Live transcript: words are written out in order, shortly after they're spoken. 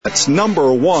It's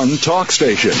number one talk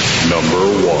station. Number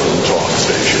one talk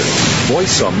station.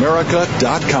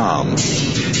 VoiceAmerica.com.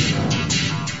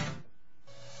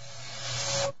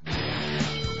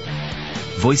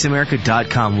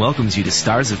 VoiceAmerica.com welcomes you to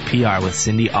Stars of PR with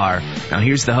Cindy R. Now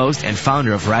here's the host and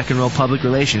founder of Rock and Roll Public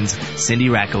Relations, Cindy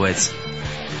Rakowitz.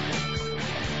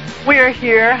 We are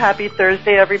here. Happy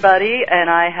Thursday, everybody. And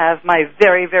I have my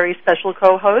very, very special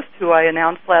co-host, who I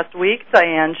announced last week,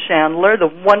 Diane Chandler, the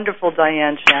wonderful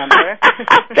Diane Chandler.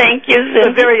 Thank you, Cindy.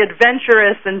 The very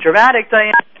adventurous and dramatic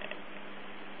Diane.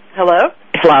 Hello?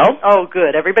 Hello. Oh,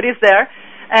 good. Everybody's there.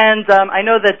 And I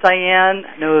know that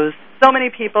Diane knows so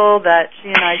many people that she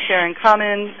and I share in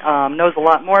common, knows a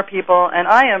lot more people, and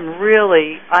I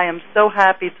am so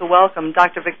happy to welcome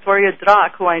Dr. Victoria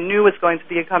Drac, who I knew was going to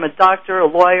become a doctor, a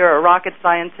lawyer, a rocket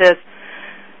scientist.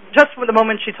 Just from the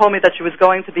moment she told me that she was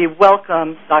going to be,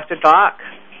 welcome, Dr. Drac.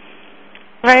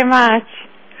 Very much.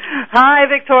 Hi,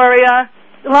 Victoria.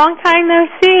 Long time no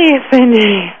see,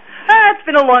 Cindy. It's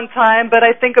been a long time, but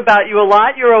I think about you a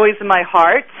lot. You're always in my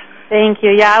heart. Thank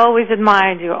you. Yeah, I always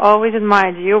admired you. Always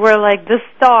admired you. You were like the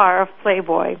star of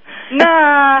Playboy.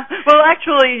 Nah. Well,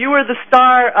 actually, you were the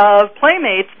star of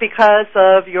Playmates because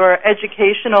of your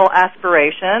educational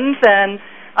aspirations, and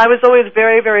I was always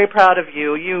very, very proud of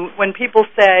you. When people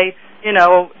say, you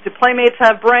know, do Playmates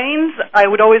have brains? I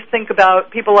would always think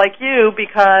about people like you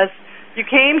because you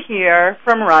came here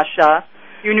from Russia.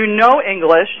 You knew no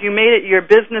English. You made it your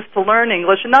business to learn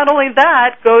English. And not only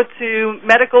that, go to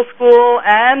medical school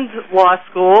and law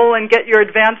school and get your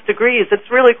advanced degrees. It's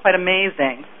really quite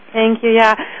amazing. Thank you,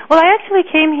 yeah. Well, I actually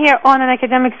came here on an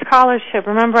academic scholarship.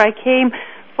 Remember, I came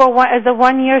as a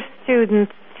one-year student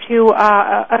to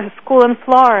a school in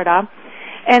Florida.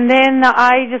 And then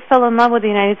I just fell in love with the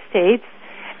United States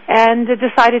and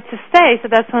decided to stay. So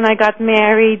that's when I got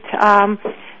married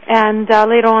and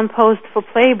later on posed for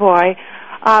Playboy.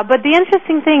 But the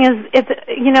interesting thing is,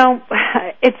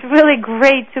 it's really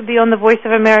great to be on the Voice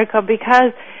of America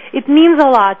because it means a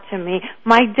lot to me.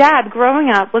 My dad, growing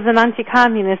up, was an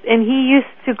anti-communist, and he used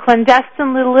to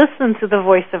clandestinely listen to the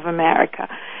Voice of America.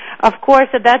 Of course,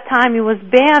 at that time, he was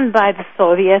banned by the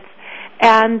Soviets,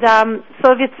 and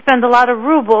Soviets spent a lot of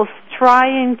rubles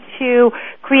trying to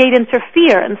create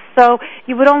interference. So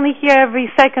you would only hear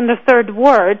every second or third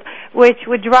word, which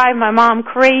would drive my mom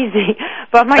crazy.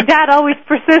 But my dad always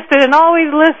persisted and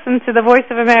always listened to the Voice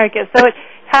of America. So it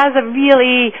has a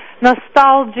really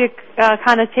nostalgic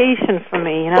connotation for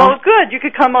me, you know. Well, good. You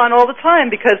could come on all the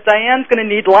time because Diane's going to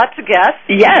need lots of guests.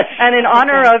 Yes. And in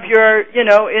honor of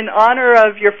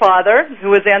your father, who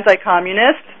was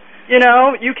anti-communist, you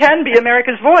know, you can be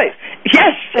America's voice.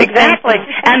 Yes, exactly.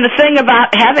 And the thing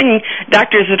about having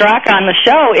Dr. Drac on the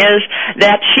show is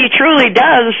that she truly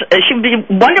does, she would be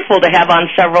wonderful to have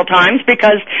on several times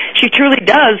because she truly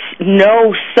does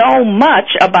know so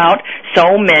much about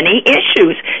so many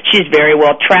issues. She's very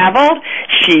well traveled.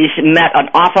 She's met an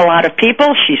awful lot of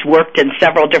people. She's worked in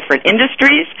several different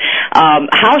industries.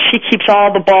 How she keeps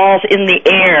all the balls in the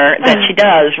air that she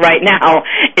does right now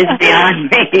is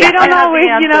beyond me. You don't always,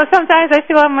 sometimes I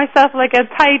feel myself like a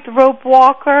tightrope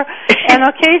walker, and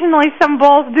occasionally some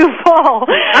balls do fall.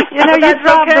 You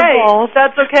drop the balls.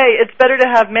 That's okay. It's better to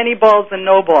have many balls than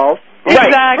no balls.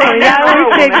 Exactly.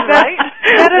 Right.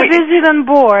 Better busy than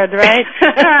bored, right?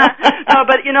 No,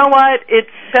 but you know what? It's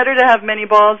better to have many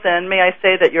balls, and may I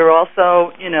say that you're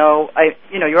also,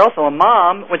 you're also a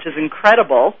mom, which is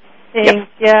incredible.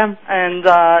 Thanks. Yeah. And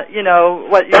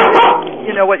what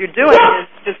you're doing is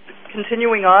just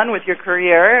continuing on with your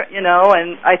career, and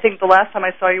I think the last time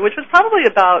I saw you, which was probably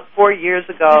about 4 years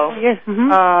ago, yes.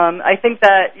 Mm-hmm. I think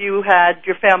that you had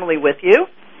your family with you.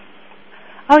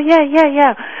 Oh, yeah.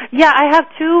 Yeah, I have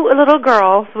 2 little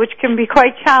girls, which can be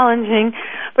quite challenging,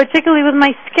 particularly with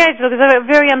my schedule, because I have a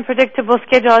very unpredictable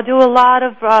schedule. I do a lot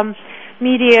of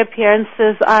media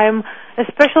appearances. I'm a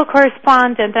special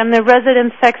correspondent. I'm the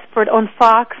resident expert on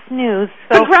Fox News.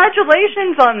 So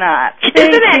congratulations on that.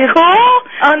 Isn't it cool?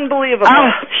 Unbelievable.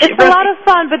 It's a lot of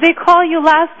fun, but they call you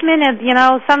last minute,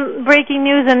 some breaking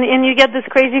news, and you get this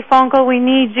crazy phone call, we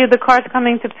need you, the car's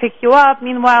coming to pick you up.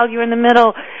 Meanwhile, you're in the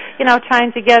middle,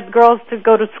 trying to get girls to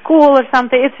go to school or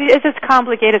something. It's just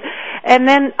complicated. And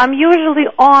then I'm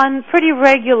usually on pretty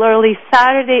regularly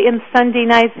Saturday and Sunday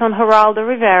nights on Geraldo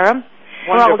Rivera.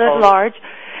 Wonderful. Geraldo at Large.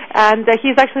 And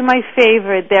he's actually my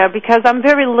favorite there because I'm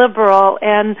very liberal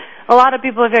and a lot of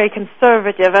people are very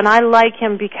conservative, and I like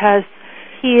him because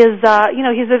he is,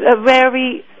 he's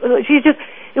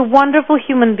a wonderful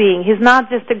human being. He's not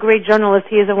just a great journalist.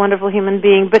 He is a wonderful human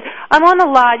being. But I'm on a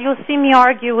lot. You'll see me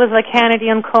argue with like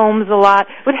Hannity and Combs a lot.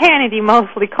 With Hannity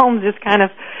mostly. Combs is kind of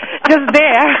just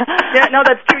there. Yeah, no,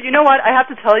 that's true. You know what? I have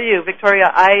to tell you, Victoria,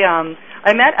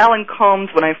 I met Alan Combs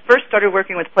when I first started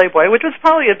working with Playboy, which was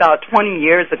probably about 20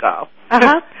 years ago.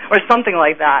 Or something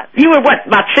like that. You were, what,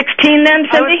 about 16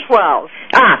 then, Cindy? I was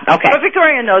 12. Ah, okay. But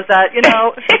Victoria knows that, you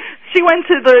know. She went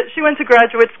to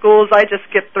graduate schools. I just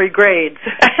skipped 3 grades.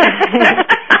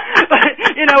 But,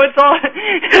 you know, it's all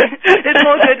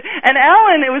good. And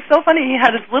Alan, it was so funny. He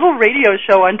had his little radio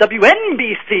show on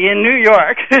WNBC in New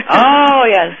York. Oh,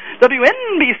 yes.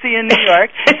 WNBC in New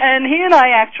York. And he and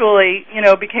I actually, you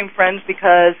know, became friends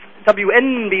because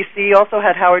WNBC also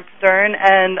had Howard Stern,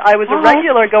 and I was a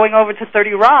regular going over to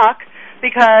 30 Rock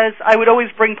because I would always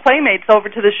bring Playmates over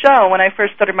to the show when I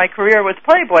first started my career with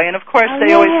Playboy. And, of course,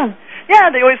 they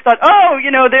always thought, oh, you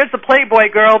know, there's the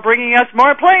Playboy girl bringing us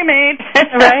more Playmates.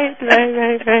 Right.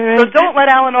 So don't let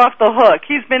Alan off the hook.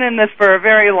 He's been in this for a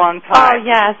very long time. Oh,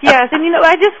 yes. And, you know,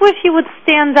 I just wish he would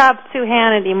stand up to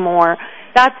Hannity more.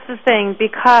 That's the thing,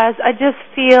 because I just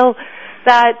feel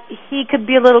that he could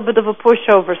be a little bit of a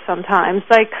pushover sometimes.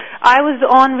 Like, I was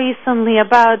on recently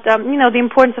about, you know, the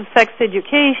importance of sex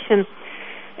education.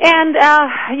 And,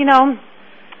 you know,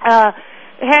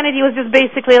 Hannity was just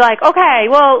basically like, okay,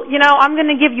 well, you know, I'm going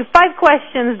to give you 5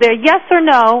 questions. They're yes or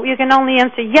no. You can only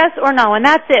answer yes or no, and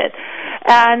that's it.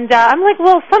 And I'm like,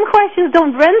 well, some questions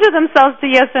don't render themselves to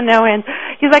yes or no. And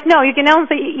he's like, no, you can only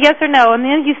say yes or no. And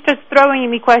then he starts throwing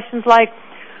me questions like,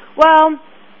 well,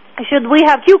 should we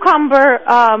have cucumber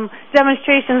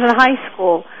demonstrations in high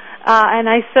school? And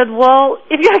I said, well,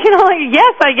 if I can only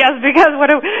yes, I guess, because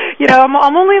you know,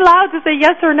 I'm only allowed to say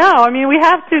yes or no. I mean, we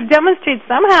have to demonstrate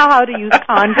somehow how to use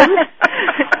condoms.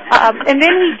 And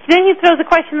then he throws a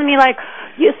question to me like,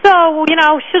 so, you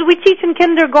know, should we teach in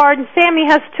kindergarten Sammy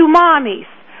has 2 mommies?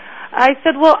 I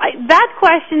said, well, that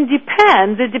question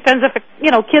depends. It depends if a,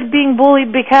 you know, kid being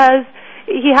bullied because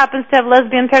he happens to have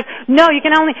lesbian parents. No, you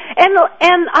can only... And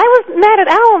I was mad at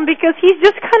Alan because he's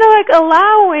just kind of like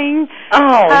allowing...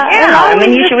 Oh, yeah. I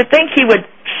mean, you would think he would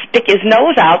stick his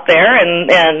nose out there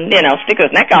and you know, stick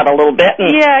his neck out a little bit.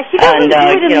 And, yeah, he doesn't do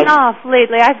it enough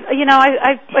lately. I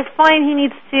find he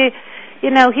needs to... You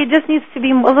know, he just needs to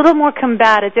be a little more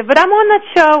combative. But I'm on that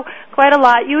show quite a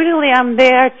lot. Usually I'm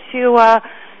there to,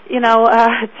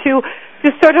 to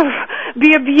sort of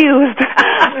be abused.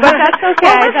 But that's okay.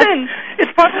 Well, listen, it's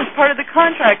part of the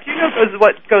contract. You know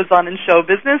what goes on in show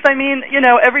business. I mean, you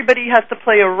know, everybody has to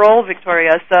play a role,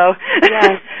 Victoria, so...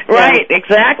 Yes. Right,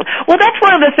 exactly. Well, that's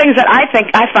one of the things that I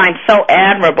find so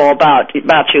admirable about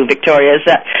you, Victoria, is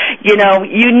that, you know,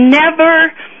 you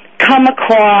never come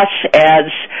across as...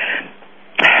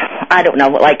 I don't know,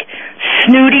 like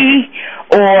snooty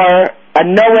or a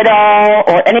know-it-all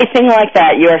or anything like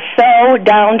that. You're so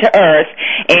down to earth,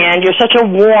 and you're such a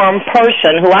warm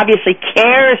person who obviously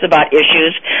cares about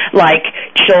issues like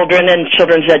children and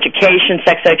children's education,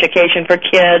 sex education for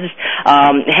kids,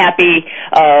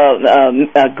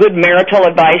 good marital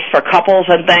advice for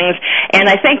couples and things. And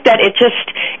I think that it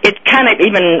kind of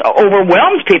even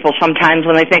overwhelms people sometimes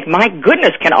when they think, my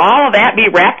goodness, can all of that be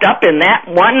wrapped up in that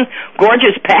one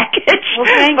gorgeous package?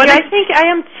 Well, thank you. I think I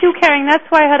am too caring. That's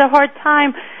why I had a hard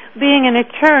time being an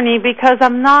attorney, because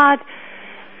I'm not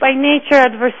by nature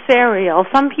adversarial.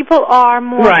 Some people are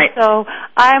more so.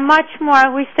 I'm much more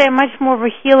of a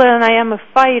healer than I am a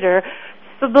fighter.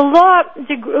 So the law,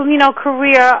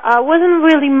 career wasn't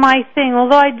really my thing,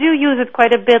 although I do use it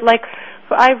quite a bit. Like,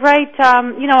 I write,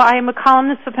 I am a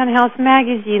columnist for Penthouse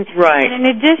Magazine. Right. And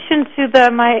in addition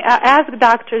to my Ask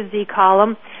Dr. Z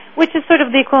column, which is sort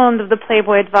of the equivalent of the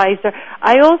Playboy Advisor,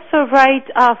 I also write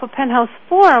for Penthouse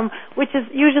Forum, which is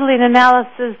usually an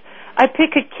analysis. I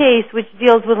pick a case which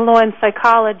deals with law and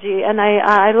psychology, and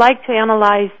I like to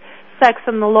analyze sex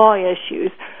and the law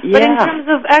issues. Yeah. But in terms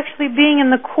of actually being in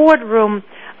the courtroom,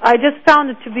 I just found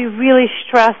it to be really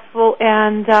stressful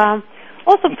and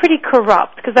also pretty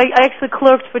corrupt, because I actually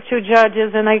clerked for 2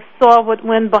 judges, and I saw what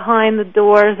went behind the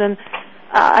doors, and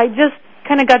I just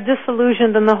kind of got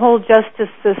disillusioned in the whole justice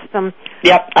system.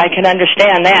 Yep, I can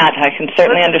understand that. I can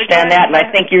certainly understand that, and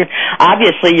I think you're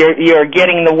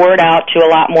getting the word out to a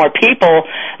lot more people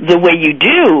the way you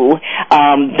do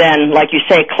than, like you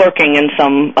say, clerking in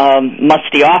some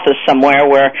musty office somewhere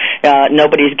where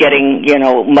nobody's getting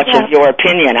much of your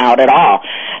opinion out at all.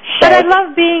 So. But I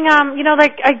love being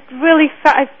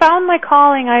I found my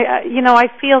calling. I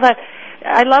feel that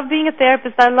I love being a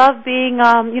therapist. I love being,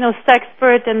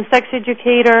 sexpert and sex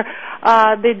educator.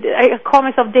 I call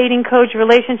myself dating coach,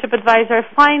 relationship advisor. I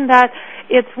find that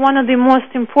it's one of the most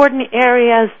important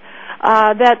areas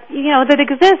that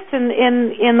exists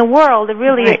in the world. It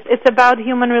really it's about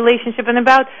human relationship and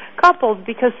about couples,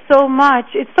 because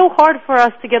it's so hard for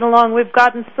us to get along. We've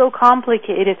gotten so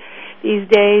complicated these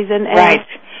days, and it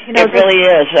really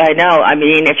is. I know. I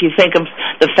mean, if you think of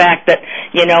the fact that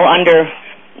under,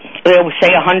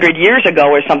 say, 100 years ago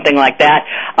or something like that,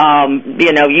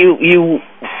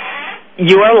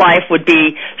 your life would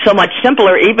be so much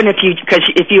simpler, even because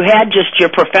if you had just your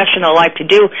professional life to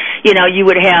do, you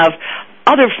would have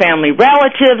other family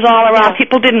relatives all around.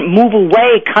 People didn't move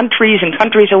away countries and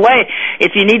countries away.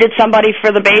 If you needed somebody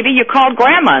for the baby, you called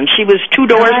Grandma, and she was 2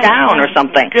 doors down or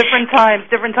something. Different times.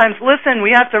 Listen,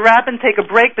 we have to wrap and take a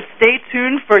break, but stay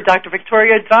tuned for Dr.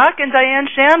 Victoria Dock and Diane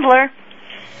Chandler.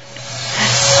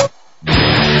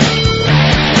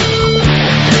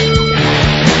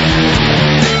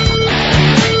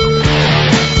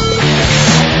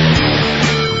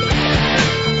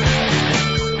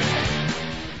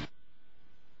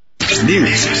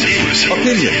 News,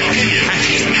 opinion.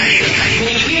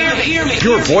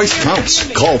 Your voice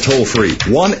counts. Call toll-free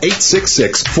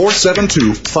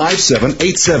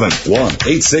 1-866-472-5787.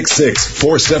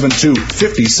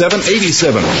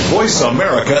 1-866-472-5787.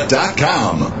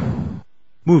 VoiceAmerica.com.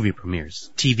 Movie premieres,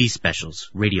 TV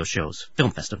specials, radio shows, film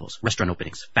festivals, restaurant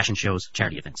openings, fashion shows,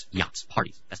 charity events, yachts,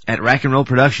 parties, festivals. At Rack and Roll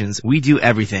Productions, we do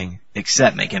everything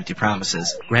except make empty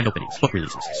promises. Grand openings, book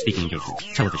releases, speaking engagements,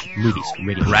 television, movies,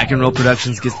 radio. Rack and Roll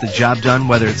Productions gets the job done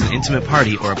whether it's an intimate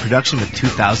party or a production with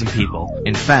 2,000 people.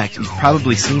 In fact, you've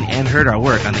probably seen and heard our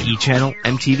work on the E! Channel,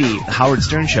 MTV, The Howard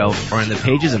Stern Show, or in the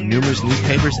pages of numerous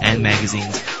newspapers and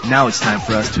magazines. Now it's time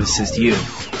for us to assist you.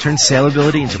 Turn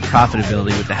saleability into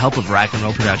profitability with the help of Rack and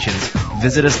Roll Productions.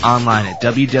 Visit us online at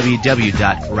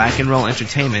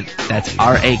www.rackandrollentertainment, that's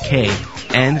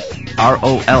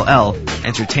RAKNROLL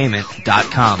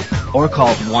entertainment.com, or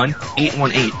call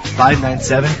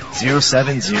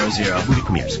 1-818-597-0700. Movie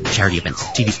premieres, charity events,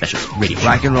 TV specials, radio.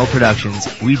 Rack and Roll Productions,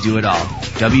 we do it all.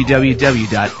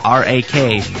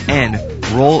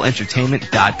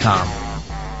 www.rakanrollentertainment.com.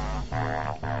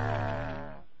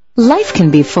 Life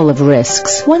can be full of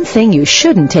risks. One thing you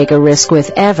shouldn't take a risk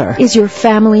with ever is your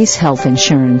family's health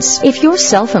insurance. If you're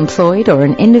self-employed or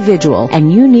an individual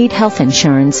and you need health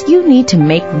insurance, you need to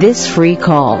make this free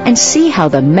call and see how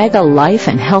the Mega Life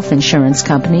and Health Insurance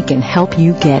Company can help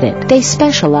you get it. They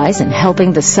specialize in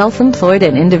helping the self-employed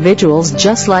and individuals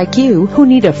just like you who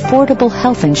need affordable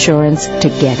health insurance to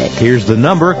get it. Here's the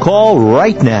number. Call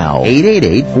right now.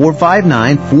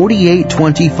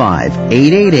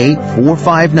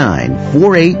 888-459-4825. 888-459-4825.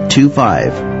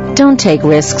 Don't take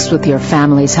risks with your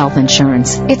family's health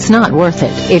insurance. It's not worth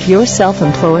it. If you're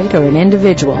self-employed or an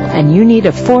individual and you need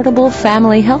affordable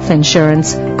family health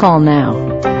insurance, call now.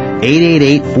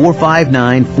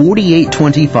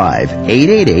 888-459-4825.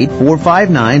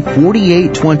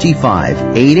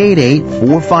 888-459-4825.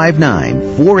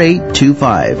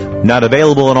 888-459-4825. Not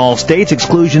available in all states.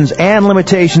 Exclusions and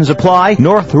limitations apply.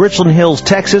 North Richland Hills,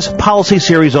 Texas. Policy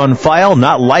series on file.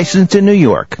 Not licensed in New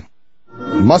York.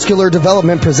 Muscular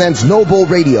Development presents No Bull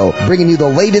Radio, bringing you the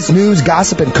latest news,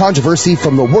 gossip, and controversy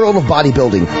from the world of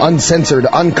bodybuilding. Uncensored,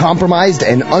 uncompromised,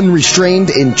 and unrestrained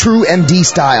in true MD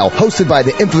style. Hosted by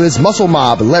the infamous Muscle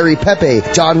Mob, Larry Pepe,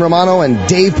 John Romano, and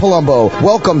Dave Palumbo.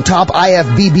 Welcome top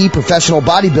IFBB professional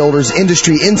bodybuilders,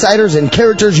 industry insiders, and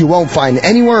characters you won't find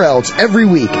anywhere else every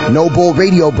week. No Bull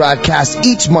Radio broadcasts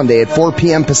each Monday at 4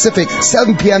 p.m. Pacific,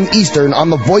 7 p.m. Eastern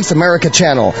on the Voice America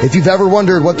channel. If you've ever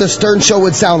wondered what the Stern Show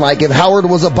would sound like if Howard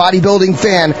was a bodybuilding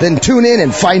fan, then tune in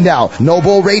and find out. No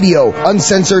Bull Radio,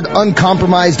 uncensored,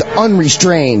 uncompromised,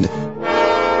 unrestrained.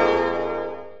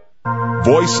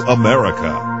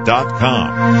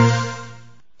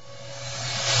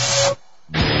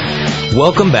 VoiceAmerica.com.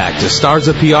 Welcome back to Stars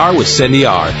of PR with Cindy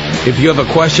R. If you have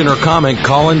a question or comment,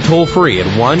 call in toll free at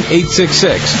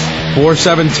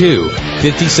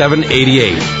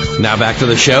 1-866-472-5788. Now back to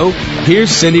the show. Here's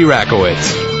Cindy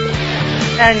Rakowitz.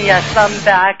 And yes, I'm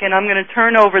back, and I'm going to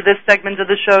turn over this segment of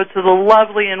the show to the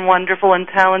lovely and wonderful and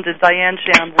talented Diane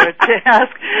Chandler to ask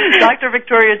Dr.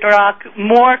 Victoria Dock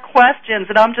more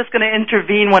questions, and I'm just going to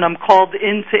intervene when I'm called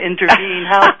in to intervene.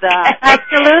 How's that?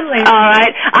 Absolutely. All right.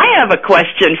 I have a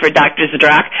question for Dr.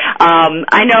 Zdrock.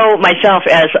 I know myself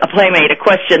as a playmate, a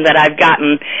question that I've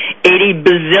gotten 80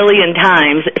 bazillion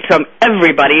times from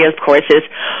everybody, of course, is,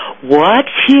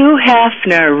 what's Hugh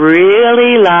Hefner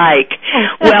really like?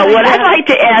 Well, what I'd like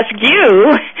to ask you,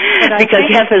 because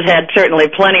Hef has had certainly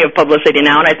plenty of publicity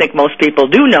now, and I think most people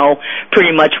do know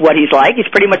pretty much what he's like. He's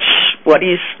pretty much what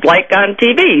he's like on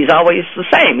TV. He's always the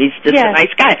same. He's just a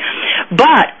nice guy.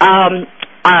 But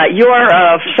you're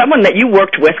someone that you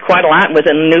worked with quite a lot, with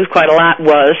in the news quite a lot,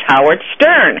 was Howard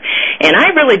Stern. and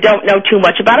I really don't know too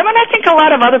much about him, and I think a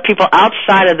lot of other people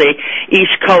outside of the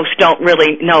East Coast don't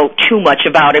really know too much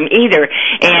about him either.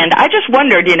 And I just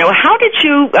wondered, how did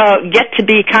you get to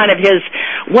be kind of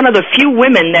one of the few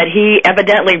women that he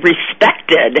evidently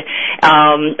respected?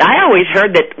 I always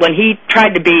heard that when he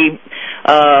tried to be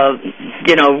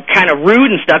kind of rude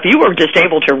and stuff, you were just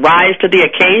able to rise to the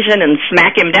occasion and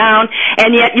smack him down,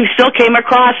 and yet you still came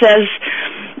across as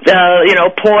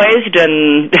poised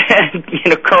and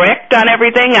correct on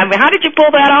everything. I mean, how did you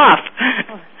pull that off?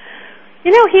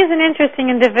 He's an interesting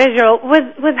individual.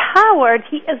 With Howard,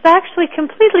 he is actually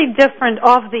completely different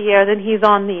off the air than he's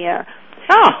on the air.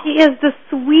 Oh. He is the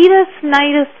sweetest,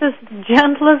 nicest,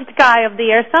 gentlest guy of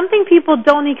the air, something people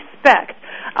don't expect.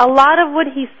 A lot of what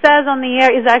he says on the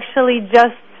air is actually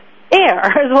just air,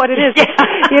 is what it is. Yeah.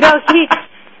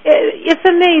 It's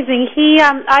amazing.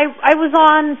 I was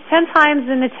on 10 times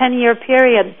in a 10-year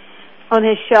period on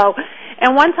his show,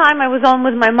 and one time I was on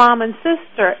with my mom and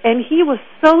sister, and he was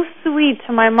so sweet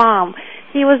to my mom.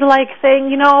 He was like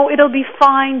saying, it'll be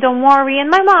fine, don't worry. And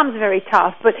my mom's very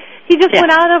tough, but he just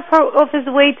went out of his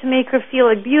way to make her feel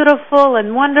like beautiful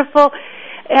and wonderful.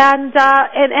 And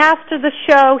after the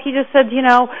show, he just said,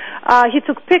 he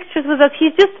took pictures with us.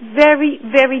 He's just very,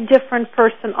 very different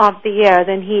person off the air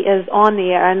than he is on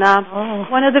the air. And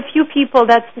one of the few people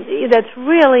that's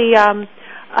really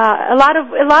a lot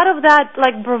of that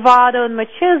like bravado and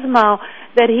machismo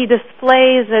that he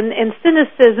displays and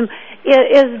cynicism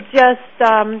is just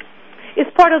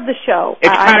it's part of the show.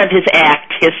 It's part of his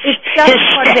act. It's just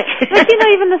part of it. But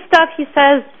even the stuff he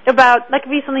says about, like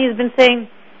recently he's been saying,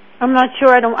 I'm not sure.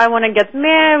 I want to get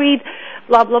married.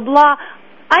 Blah blah blah.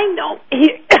 I know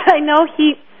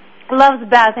he loves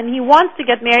Beth and he wants to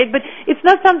get married, but it's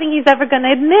not something he's ever going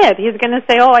to admit. He's going to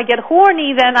say, "Oh, I get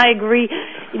horny, then I agree,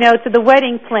 to the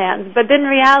wedding plans." But in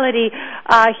reality,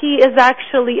 he is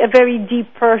actually a very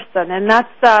deep person, and that's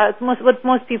what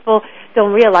most people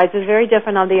don't realize. Is very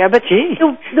different on the air. But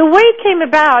the way it came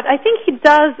about, I think he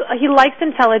likes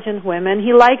intelligent women.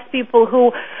 He likes people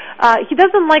who he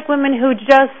doesn't like women who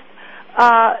just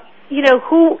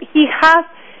who he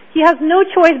has no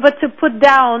choice but to put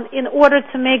down in order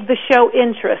to make the show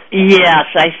interesting. Yes,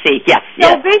 I see. Yes.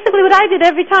 So basically what I did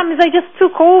every time is I just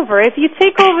took over. If you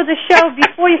take over the show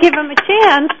before you give him a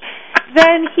chance,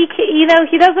 then he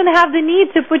doesn't have the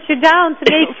need to put you down to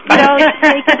make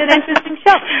make it an interesting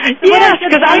show. So yes,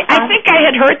 because I think I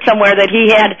had heard somewhere that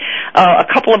he had a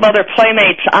couple of other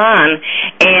playmates on,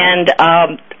 and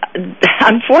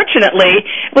unfortunately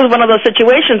it was one of those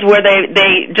situations where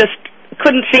they just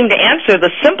couldn't seem to answer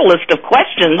the simplest of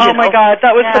questions. Oh, my God,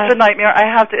 that was such a nightmare. I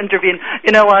have to intervene.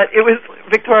 You know what? It was,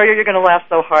 Victoria, you're going to laugh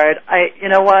so hard.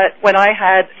 When I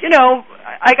had,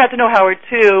 I got to know Howard,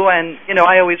 too, and,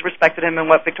 I always respected him, and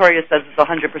what Victoria says is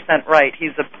 100% right.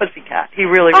 He's a pussycat. He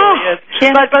really, really is.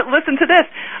 Yeah. But listen to this.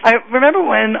 I remember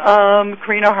when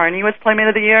Karina Harney was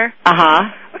Playmate of the Year? Uh-huh.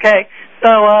 Okay. So,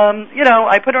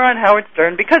 I put her on Howard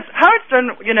Stern because Howard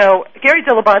Stern, Gary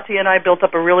Dillabate and I built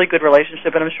up a really good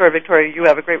relationship, and I'm sure, Victoria, you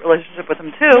have a great relationship with him,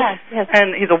 too. Yes.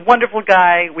 And he's a wonderful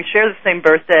guy. We share the same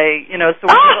birthday,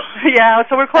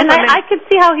 so we're close. And I could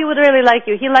see how he would really like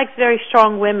you. He likes very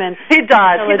strong women. He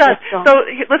does. So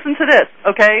listen to this,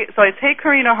 okay? So I take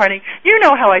Karina Harney. You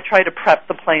know how I try to prep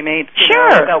the Playmates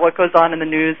about what goes on in the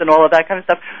news and all of that kind of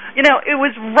stuff. It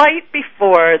was right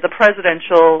before the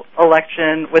presidential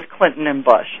election with Clinton and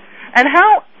Bush. And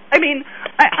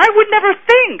I would never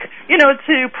think,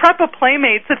 to prep a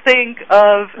Playmate to think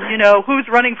of, who's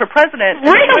running for president.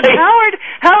 Really? When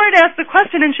Howard asked the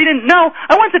question and she didn't know,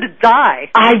 I wanted to die.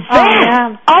 I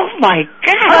bet. Oh, my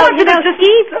God.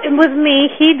 With me,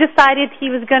 he decided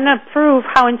he was going to prove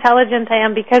how intelligent I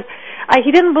am because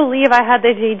he didn't believe I had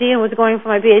the JD and was going for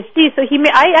my PhD. So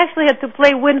I actually had to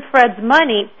play Win Fred's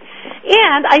Money.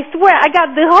 And I swear, I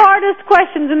got the hardest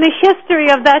questions in the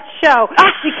history of that show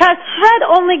because Fred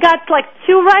only got 2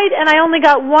 right and I only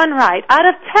got 1 right out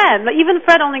of 10. Even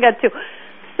Fred only got 2.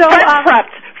 So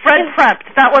Fred prepped.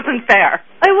 That wasn't fair.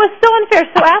 It was so unfair.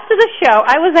 So after the show,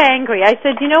 I was angry. I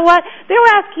said, you know what? They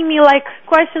were asking me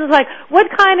questions like, what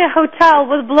kind of hotel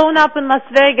was blown up in Las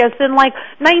Vegas in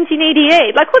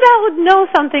 1988? Who the hell would know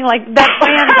something like that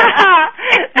random?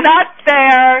 Not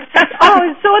fair.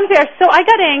 It's so unfair. So I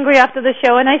got angry after the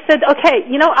show and I said, okay,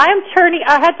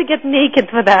 I had to get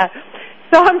naked for that.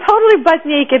 So I'm totally butt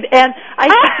naked, and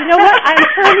I said, you know what? I'm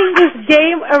turning this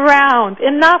game around.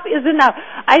 Enough is enough.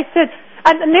 I said,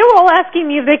 and they were all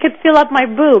asking me if they could fill up my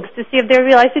boobs to see if they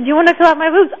realized. I said, you want to fill up my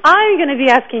boobs? I'm going to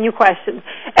be asking you questions.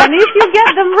 And if you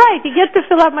get them right, you get to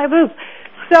fill up my boobs.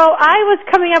 So I was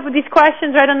coming up with these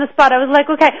questions right on the spot. I was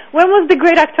like, okay, when was the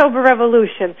Great October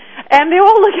Revolution? And they were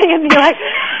all looking at me like,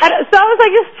 so I was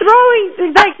like just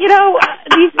throwing, like, you know,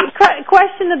 these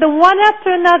questions, the one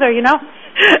after another, you know.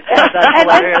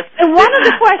 And one of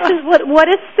the questions, what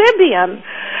is Sybian?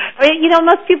 I mean, you know,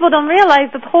 most people don't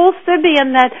realize the whole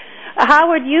Sybian that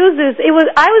Howard uses, I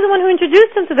was the one who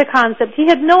introduced him to the concept. He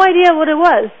had no idea what it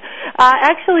was.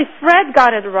 Actually, Fred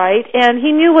got it right, and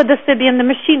he knew what the Sybian, the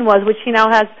machine was, which he now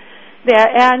has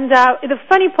there. And the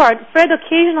funny part, Fred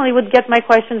occasionally would get my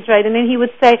questions right, and then he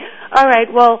would say, all right,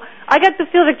 well, I got to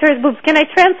feel Victoria's boobs. Can I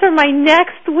transfer my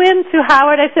next win to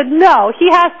Howard? I said, no,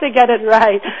 he has to get it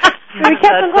right. So we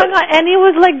kept on going on, and it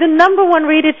was like the number one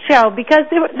rated show because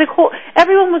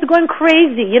everyone was going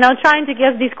crazy, you know, trying to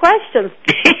guess these questions.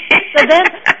 So then,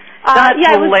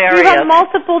 it was rerun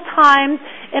multiple times,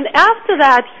 and after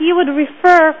that, he would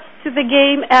refer to the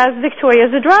game as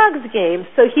Victoria's a Drugs game.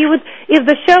 So he would, if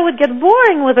the show would get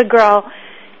boring with a girl,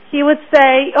 he would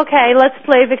say, okay, let's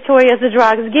play Victoria's a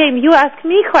Drugs game. You ask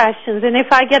me questions, and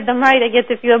if I get them right, I get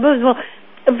to feel boobs. Well,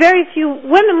 very few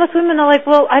women, most women are like,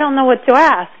 well, I don't know what to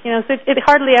ask. You know, so it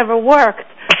hardly ever worked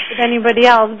with anybody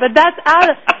else. But that's out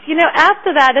of, you know,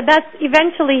 after that, that's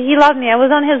eventually, he loved me. I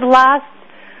was on his last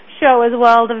show as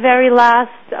well, the very last,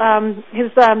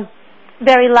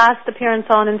 very last appearance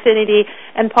on Infinity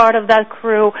and part of that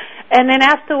crew. And then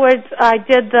afterwards, I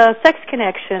did the Sex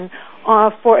Connection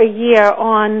for a year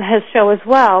on his show as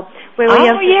well, where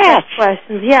we have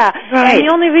questions. Yeah. Right. And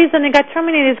the only reason it got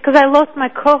terminated is because I lost my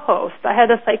co-host. I had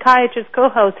a psychiatrist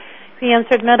co-host who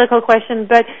answered medical questions.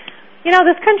 But, you know,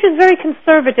 this country is very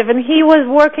conservative, and he was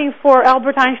working for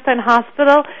Albert Einstein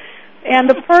Hospital, and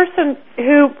the person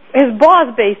who, his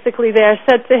boss basically there,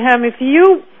 said to him, if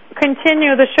you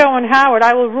continue the show on Howard,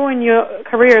 I will ruin your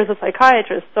career as a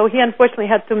psychiatrist. So he unfortunately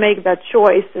had to make that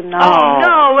choice. And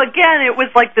no, again, it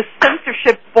was like the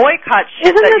censorship boycott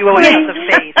shit that you always have to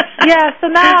face. Yeah,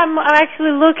 so now I'm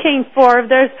actually looking for, if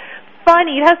there's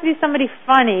funny, it has to be somebody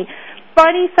funny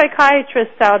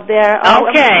psychiatrists out there.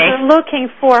 Okay. I'm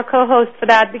looking for a co-host for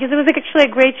that, because it was actually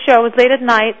a great show. It was late at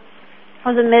night. It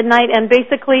was at midnight, and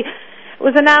basically it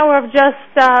was an hour of just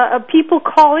people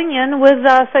calling in with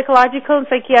psychological and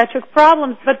psychiatric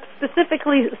problems, but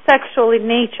specifically sexual in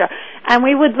nature. And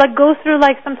we would go through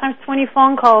sometimes 20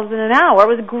 phone calls in an hour. It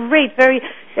was a great, very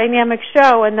dynamic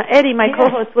show. And Eddie, my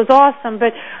co-host, was awesome.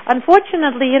 But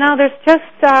unfortunately, you know, there's just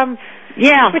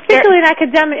particularly in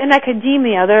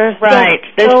academia, there's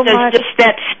there's just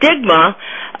that stigma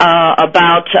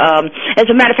about. As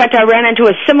a matter of fact, I ran into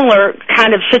a similar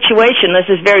kind of situation. This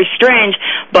is very strange,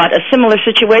 but a similar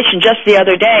situation just the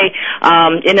other day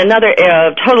in another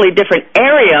totally different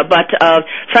area. But a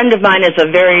friend of mine is a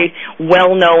very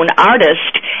well-known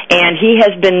artist, and he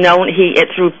has been known.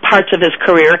 Through parts of his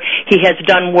career, he has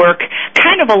done work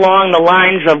kind of along the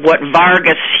lines of what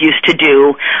Vargas used to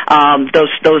do.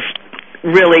 Those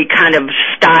really kind of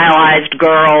stylized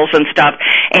girls and stuff.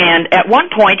 And at one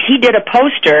point, he did a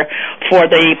poster for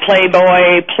the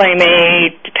Playboy,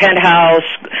 Playmate, Penthouse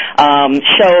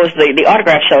shows, the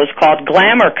autograph shows called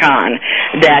GlamourCon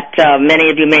that many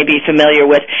of you may be familiar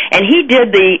with. And he did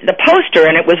the poster,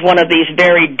 and it was one of these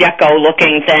very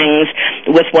deco-looking things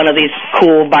with one of these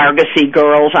cool Vargas-y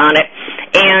girls on it.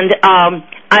 And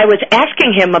I was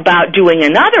asking him about doing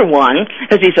another one,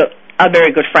 because he's a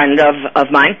very good friend of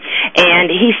mine,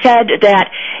 and he said that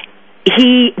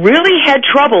he really had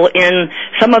trouble in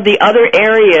some of the other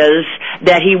areas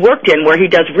that he worked in, where he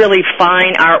does really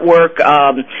fine artwork,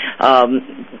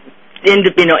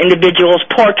 individuals'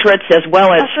 portraits, as well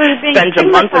as spends a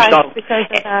month or so.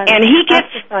 And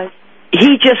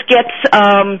he just gets,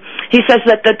 he says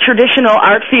that the traditional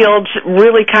art fields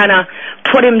really kind of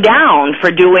put him down for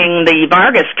doing the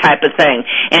Vargas type of thing.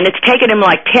 And it's taken him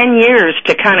 10 years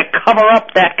to kind of cover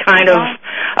up that kind of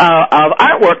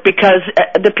artwork, because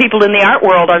the people in the art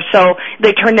world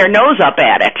they turn their nose up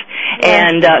at it.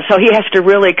 And so he has to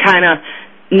really kind of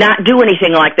not do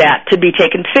anything like that to be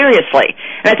taken seriously.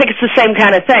 And I think it's the same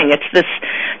kind of thing. It's this,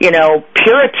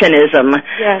 Puritanism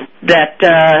that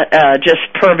just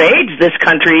pervades this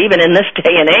country, even in this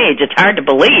day and age. It's hard to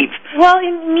believe. Well,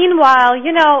 meanwhile,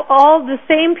 all the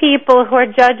same people who are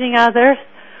judging others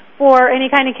for any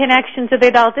kind of connection to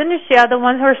the adult industry are the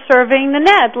ones who are serving the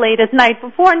net late at night for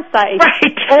porn sites.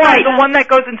 Right. Or the one that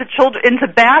goes into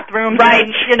bathrooms and,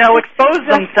 expose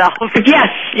themselves.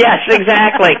 Yes,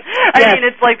 exactly. I mean,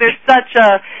 it's like there's such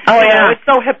a... it's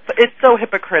so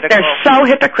hypocritical. They're so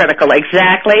hypocritical,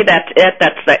 exactly. That's it.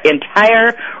 That's the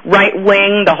entire right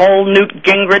wing, the whole Newt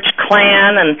Gingrich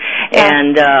clan,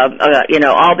 and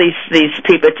all these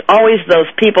people. It's always those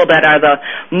people that are the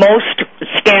most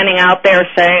standing out there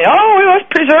saying, "Oh, we must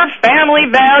preserve family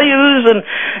values,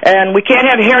 and we can't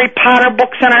have Harry Potter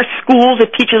books in our schools.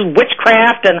 It teaches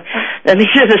witchcraft." And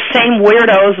these are the same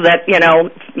weirdos that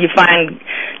you find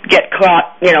get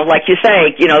caught, like you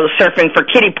say, surfing for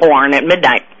kiddie porn at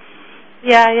midnight.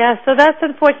 Yeah. So that's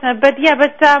unfortunate, but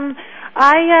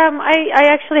I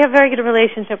actually have a very good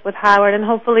relationship with Howard, and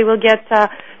hopefully we'll get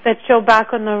that show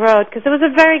back on the road, because it was a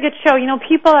very good show.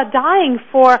 People are dying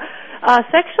for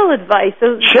sexual advice. A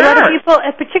lot of people,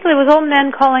 particularly with all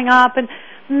men calling up, and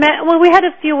men, we had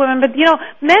a few women, but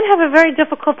men have a very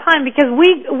difficult time, because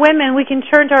we women, we can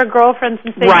turn to our girlfriends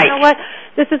and say, you know what,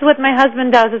 this is what my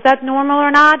husband does. Is that normal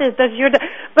or not?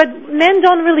 But men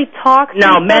don't really talk.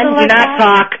 No, men do not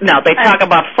talk. No, they talk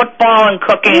about football and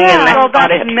cooking. Yeah,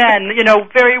 that's men.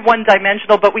 Very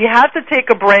one-dimensional. But we have to take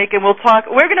a break, and we'll talk.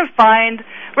 We're going to find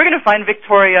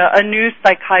Victoria a new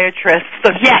psychiatrist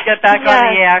so she can get back on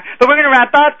the air. But we're going to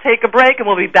wrap up, take a break, and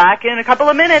we'll be back in a couple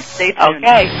of minutes. Stay tuned.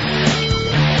 Okay.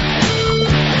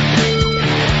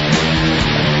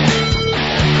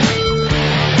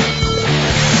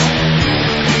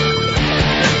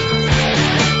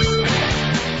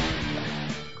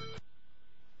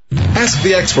 Ask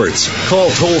the experts. Call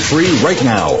toll-free right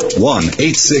now,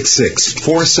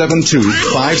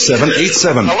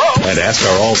 1-866-472-5787. And ask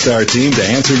our All-Star team to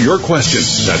answer your question.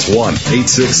 That's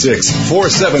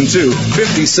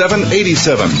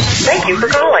 1-866-472-5787. Thank you for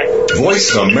calling.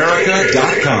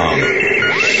 VoiceAmerica.com.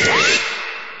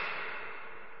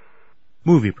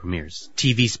 Movie premieres,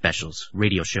 TV specials,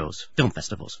 radio shows, film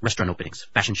festivals, restaurant openings,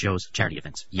 fashion shows, charity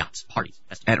events, yachts, parties,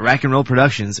 festivals. At Rack and Roll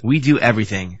Productions, we do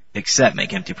everything except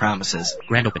make empty promises.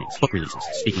 Grand openings, book releases,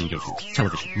 speaking engagements,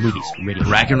 television, movies, radio.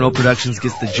 Rack and Roll Productions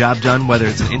gets the job done whether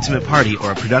it's an intimate party or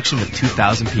a production with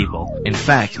 2,000 people. In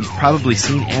fact, you've probably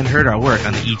seen and heard our work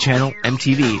on the E! Channel,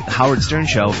 MTV, The Howard Stern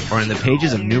Show, or in the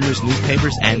pages of numerous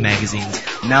newspapers and magazines.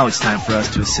 Now it's time for us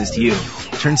to assist you.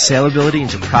 Turn saleability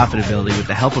into profitability with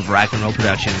the help of Rack and Roll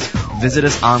Productions. Visit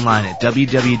us online at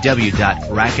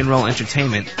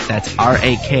www.rackandrollentertainment, that's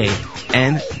RAKNROLL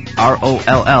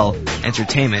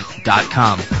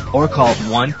entertainment.com, or call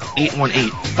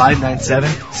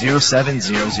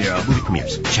 1-818-597-0700. Movie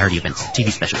premieres, charity events,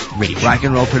 TV specials, radio. Rack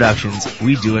and Roll Productions,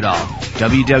 we do it all.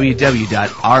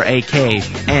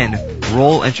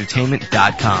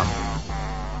 www.raKNRollentertainment.com.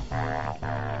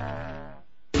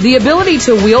 The ability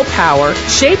to wield power,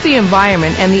 shape the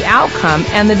environment and the outcome,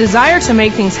 and the desire to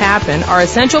make things happen are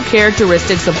essential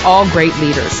characteristics of all great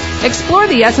leaders. Explore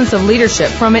the essence of leadership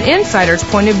from an insider's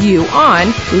point of view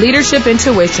on Leadership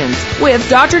Intuitions with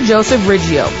Dr. Joseph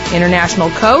Riggio, international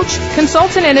coach,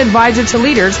 consultant, and advisor to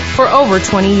leaders for over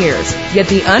 20 years. Get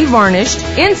the unvarnished,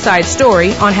 inside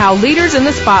story on how leaders in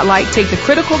the spotlight take the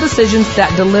critical decisions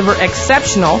that deliver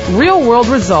exceptional, real-world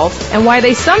results and why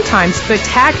they sometimes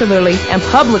spectacularly and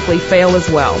publicly fail as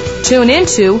well. Tune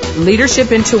into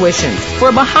Leadership Intuitions for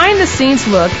a behind-the-scenes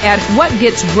look at what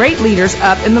gets great leaders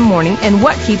up in the morning and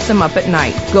what keeps them up at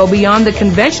night. Go beyond the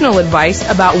conventional advice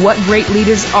about what great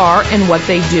leaders are and what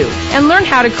they do, and learn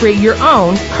how to create your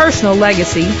own personal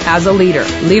legacy as a leader.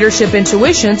 Leadership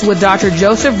Intuitions with Dr.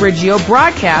 Joseph Riggio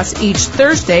broadcasts each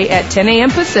Thursday at 10 a.m.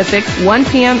 Pacific, 1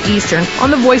 p.m. Eastern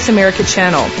on the Voice America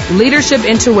channel. Leadership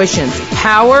Intuitions.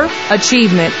 Power,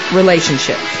 achievement,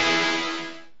 relationship.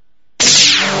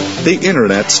 The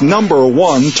Internet's number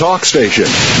one talk station.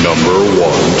 Number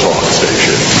one talk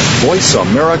station.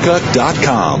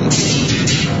 VoiceAmerica.com.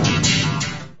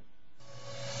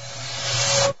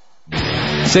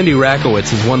 Cindy Rakowitz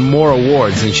has won more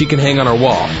awards than she can hang on her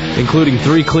wall, including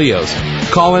 3 Clios.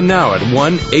 Call in now at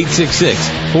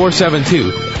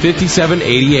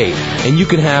 1-866-472-5788, and you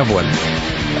can have one.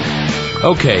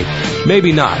 Okay,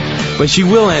 maybe not, but she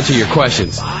will answer your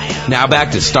questions. Now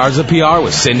back to Stars of PR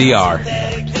with Cindy R.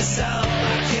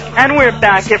 And we're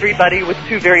back, everybody, with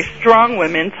 2 very strong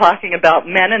women talking about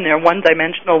men and their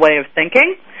one-dimensional way of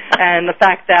thinking, and the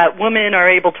fact that women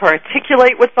are able to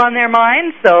articulate what's on their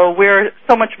minds, so we're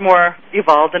so much more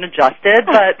evolved and adjusted.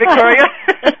 But, Victoria,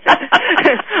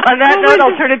 on that note,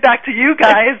 I'll turn it back to you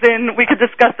guys, and we could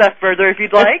discuss that further if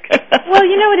you'd like. Well,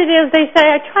 you know what it is? They say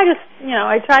I try to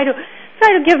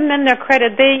give men their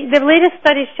credit. The latest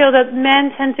studies show that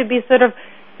men tend to be sort of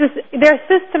they're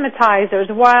systematizers,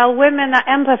 while women are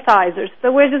empathizers.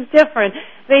 So we're just different.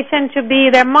 They tend to be,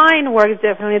 their mind works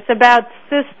differently. It's about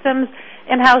systems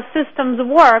and how systems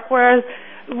work, whereas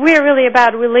we're really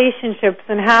about relationships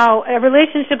and how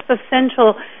relationships are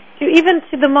central to, even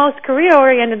to the most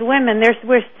career-oriented women.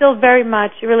 We're still very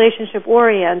much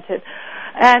relationship-oriented.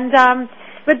 And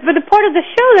but the part of the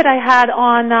show that I had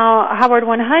on Howard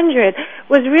 100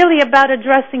 was really about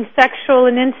addressing sexual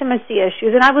and intimacy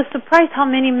issues. And I was surprised how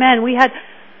many men. We had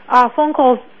phone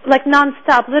calls like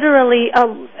nonstop, literally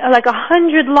like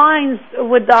 100 lines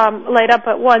would light up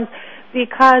at once,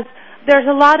 because there's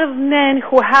a lot of men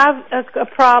who have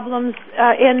problems,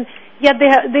 and yet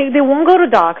they won't go to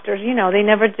doctors. You know, they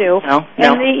never do. No.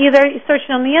 And they either search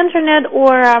it on the internet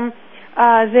or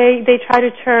they try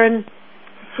to turn.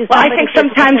 Well, I think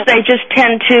sometimes they just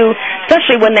tend to,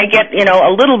 especially when they get,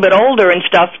 a little bit older and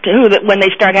stuff, too, that when they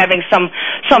start having some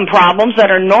problems that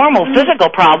are normal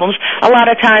physical problems, a lot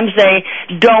of times they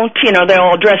don't,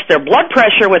 they'll address their blood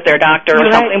pressure with their doctor or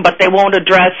something, but they won't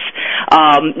address,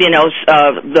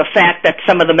 the fact that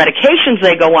some of the medications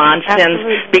they go on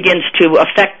begins to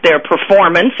affect their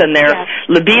performance and their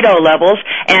libido levels.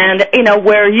 And,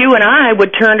 where you and I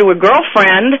would turn to a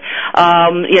girlfriend,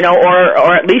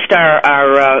 or at least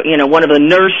our one of the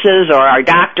nurses or our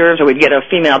doctors, or we'd get a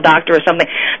female doctor or something.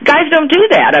 Guys don't do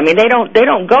that. I mean, they don't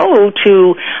go to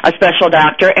a special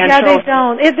doctor. And they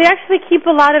don't. They actually keep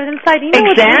a lot of it inside.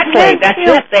 Exactly. That's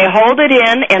it. They hold it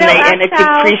in, and it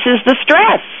decreases the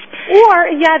stress. Or,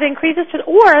 it increases stress.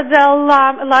 Or they'll,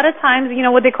 a lot of times,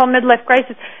 what they call midlife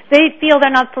crisis, they feel they're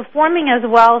not performing as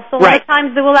well, so a lot of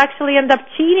times they will actually end up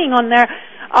cheating on their,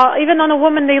 even on a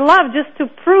woman they love, just to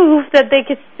prove that they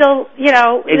could still,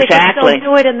 they can still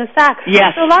do it in the sack.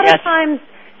 Yes. So a lot of times,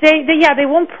 they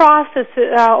won't process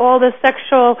all the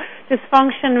sexual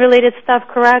dysfunction-related stuff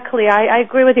correctly. I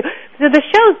agree with you. So the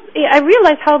shows, I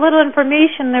realize how little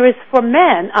information there is for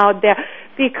men out there,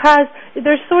 because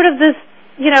there's sort of this,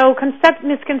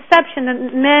 misconception that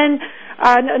men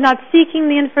are not seeking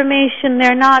the information,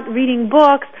 they're not reading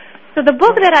books. So the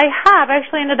book that I have,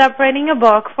 actually ended up writing a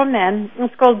book for men.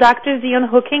 It's called Dr. Z on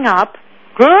Hooking Up.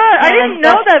 Good. I didn't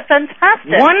know that.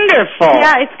 Fantastic. Wonderful.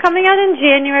 Yeah, it's coming out in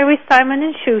January with Simon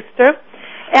 & Schuster.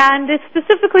 And it's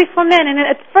specifically for men. And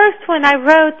at first when I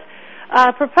wrote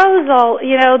a proposal,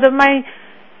 my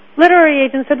literary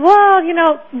agent said, well,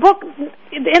 book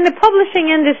in the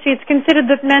publishing industry, it's considered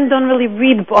that men don't really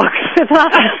read books. It's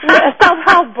not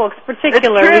self-help books,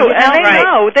 particularly. It's true,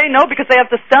 and they know because they have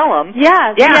to sell them.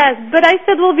 Yes. But I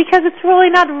said, well, because it's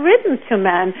really not written to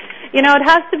men. It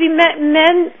has to be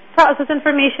men process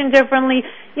information differently.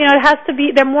 It has to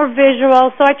be, they're more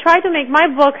visual. So I tried to make my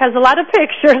book has a lot of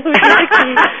pictures, which is the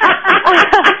key.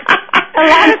 A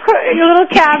lot of little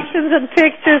captions and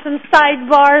pictures and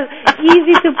sidebars,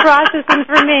 easy to process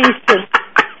information.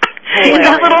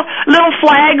 Little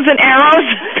flags and arrows.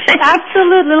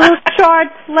 Absolutely, little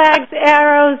charts, flags,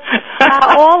 arrows,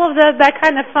 all of that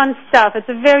kind of fun stuff. It's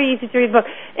a very easy to read book,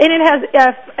 and it has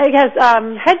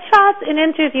headshots and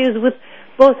interviews with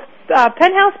both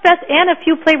Penthouse Best and a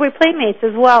few Playboy Playmates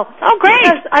as well. Oh, great!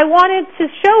 Because I wanted to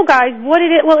show guys what it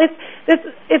is. Well, it's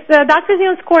Dr.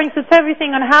 Zion Scoring, so it's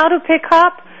everything on how to pick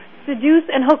up, seduce,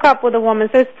 and hook up with a woman.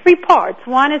 So it's 3 parts.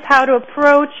 One is how to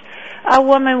approach a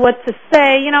woman, what to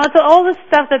say. It's all the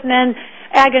stuff that men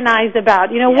agonize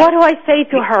about. What do I say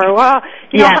to her? Well,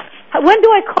 when do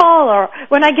I call her?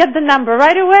 When I get the number,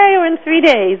 right away, or in 3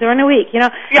 days, or in a week?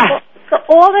 So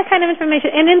all that kind of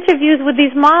information, and interviews with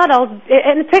these models,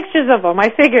 and pictures of them. I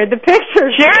figured the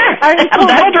pictures. Sure,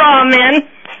 that'll draw them in.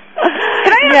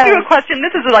 Can I ask you a question?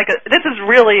 This is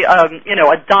really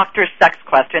a doctor sex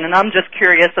question, and I'm just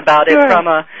curious about it from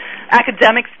a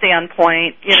academic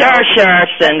standpoint. Sure,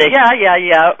 Cindy.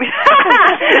 Yeah.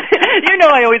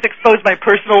 I always expose my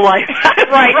personal life.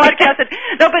 Right.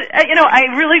 No, but I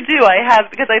really do. I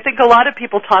have, because I think a lot of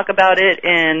people talk about it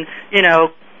in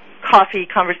coffee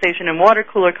conversation and water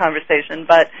cooler conversation,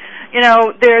 but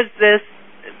there's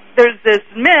this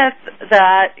myth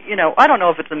that I don't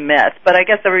know if it's a myth, but I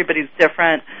guess everybody's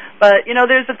different. But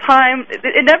there's a time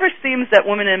it never seems that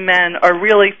women and men are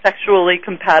really sexually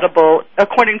compatible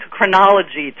according to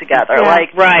chronology together. Yeah,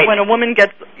 like when a woman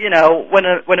gets when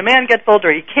a man gets older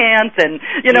he can't, and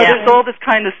there's all this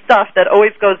kind of stuff that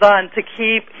always goes on to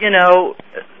keep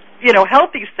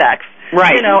healthy sex.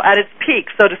 Right. At its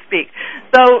peak, so to speak.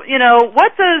 So,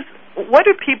 what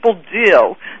do people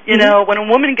do, when a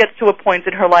woman gets to a point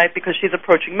in her life because she's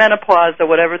approaching menopause or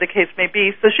whatever the case may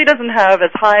be, so she doesn't have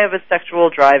as high of a sexual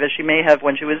drive as she may have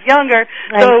when she was younger.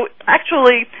 Right. So,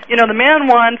 actually, the man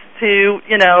wants to,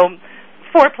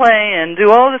 foreplay and do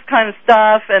all this kind of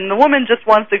stuff, and the woman just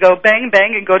wants to go bang,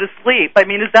 bang, and go to sleep. I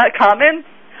mean, is that common?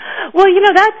 Well,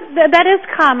 that is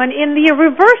common. In the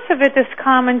reverse of it is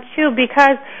common, too,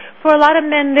 because for a lot of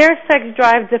men, their sex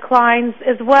drive declines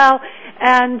as well.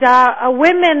 And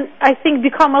women, I think,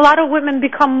 a lot of women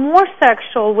become more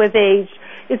sexual with age.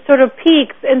 It sort of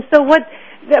peaks. And so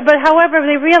but however,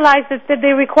 they realize that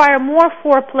they require more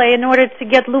foreplay in order to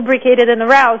get lubricated and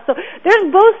aroused. So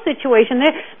there's both situations.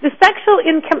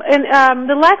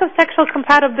 The lack of sexual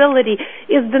compatibility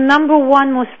is the number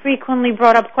one most frequently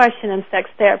brought up question in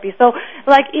sex therapy. So,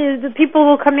 the people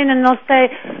will come in and they'll say,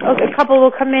 a couple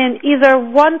will come in, either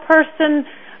one person,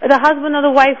 the husband or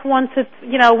the wife wants it,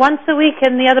 once a week,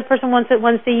 and the other person wants it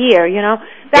once a year,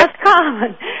 That's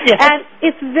common. Yes. And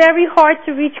it's very hard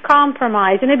to reach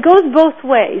compromise, and it goes both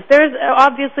ways. There's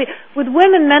obviously, with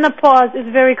women, menopause is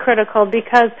very critical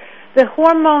because the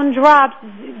hormone drops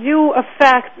do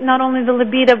affect not only the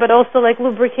libido, but also like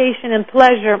lubrication and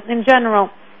pleasure in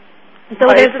general. So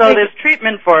there's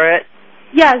treatment for it.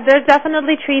 Yes, there's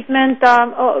definitely treatment,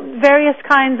 various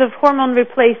kinds of hormone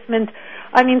replacement.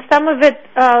 I mean, some of it,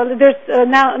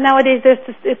 nowadays there's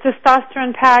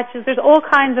testosterone patches. There's all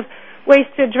kinds of ways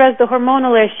to address the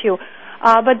hormonal issue.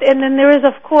 And then there is,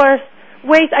 of course,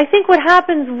 ways. I think what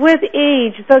happens with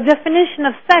age, the definition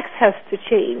of sex has to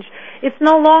change. It's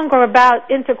no longer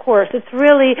about intercourse. It's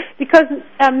really because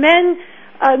men,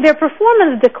 their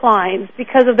performance declines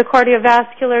because of the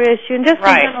cardiovascular issue and just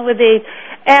in general with age.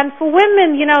 And for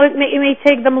women, it may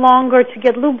take them longer to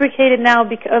get lubricated now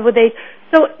with age.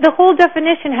 So the whole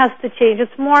definition has to change.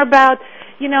 It's more about,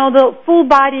 the full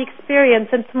body experience.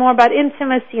 It's more about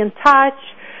intimacy and touch,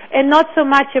 and not so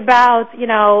much about,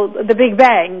 the Big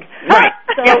Bang. Right.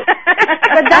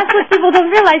 But that's what people don't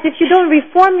realize. If you don't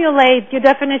reformulate your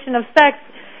definition of sex,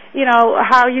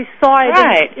 how you saw it.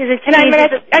 Right.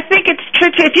 I think it's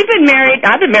true, too. If you've been married,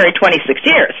 I've been married 26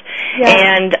 years. Yeah.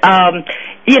 And,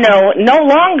 no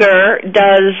longer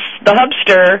does the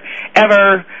hubster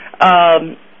ever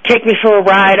take me for a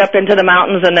ride up into the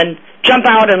mountains and then jump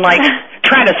out and,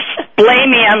 try to splay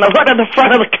me on the hood of the front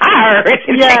of the car.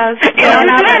 Yes.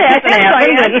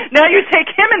 Now you take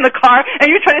him in the car and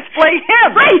you try to splay him.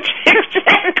 Right.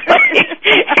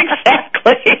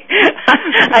 Exactly.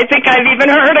 I think I've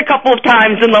even heard a couple of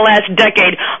times in the last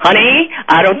decade, honey,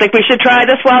 I don't think we should try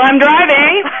this while I'm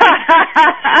driving.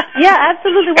 Yeah,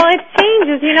 absolutely. Well, it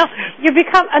changes. You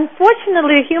become,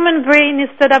 unfortunately, the human brain is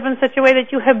set up in such a way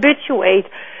that you habituate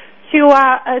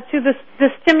to the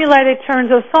stimuli that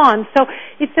turns us on. So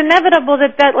it's inevitable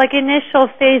that initial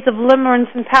phase of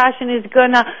limerence and passion is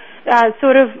going to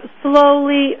sort of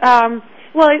slowly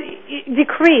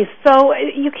decrease. So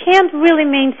you can't really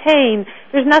maintain.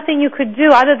 There's nothing you could do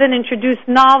other than introduce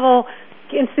novel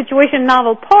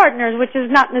partners, which is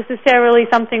not necessarily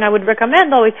something I would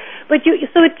recommend always.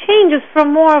 So it changes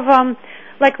from more of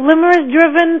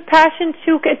limerence-driven passion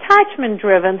to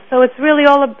attachment-driven. So it's really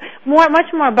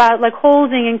much more about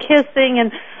holding and kissing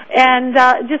and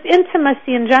just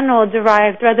intimacy in general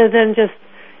derived rather than just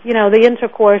the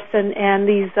intercourse and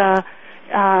these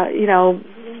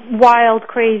wild,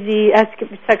 crazy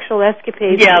sexual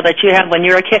escapades. Yeah, that you have when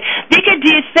you're a kid. Vika, do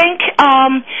you think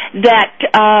that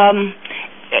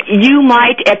you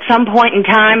might at some point in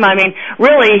time? I mean,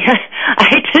 really, I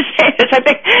hate to say this.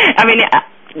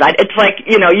 It's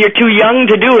you're too young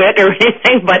to do it or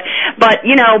anything, but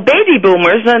baby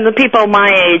boomers and the people my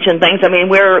age and things,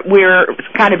 we're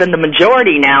kind of in the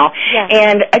majority now. Yes.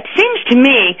 And it seems to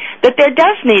me that there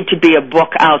does need to be a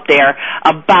book out there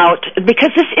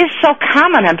because this is so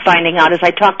common, I'm finding out as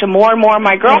I talk to more and more of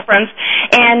my girlfriends,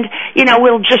 and,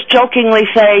 we'll just jokingly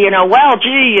say, well,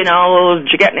 gee,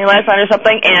 did you get any last night or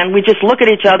something? And we just look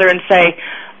at each other and say,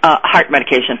 heart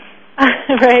medication.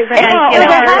 Right. And,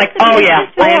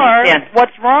 I understand.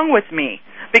 What's wrong with me?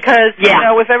 Because,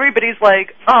 if everybody's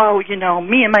like,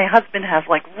 me and my husband have,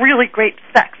 really great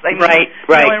sex. Right.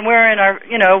 And we're in our,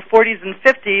 40s and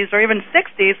 50s or even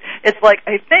 60s, it's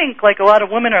I think, a lot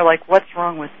of women are like, what's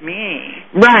wrong with me?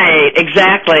 Right,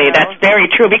 exactly. That's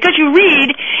very true. Because you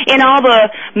read in all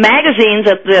the magazines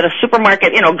at the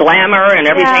supermarket, Glamour and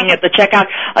everything at the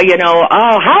checkout,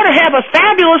 how to have a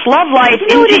fabulous love life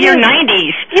into your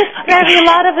 90s. Yes, there's a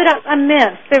lot of it a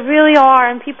myth. There really are,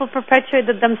 and people perpetuate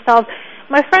it themselves.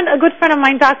 A good friend of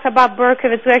mine, Dr. Bob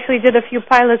Berkovitz, who actually did a few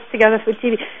pilots together for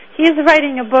TV, he's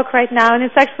writing a book right now, and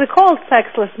it's actually called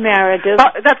Sexless Marriages.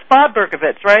 That's Bob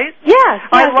Berkovitz, right? Yes.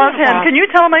 I love him. Can you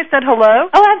tell him I said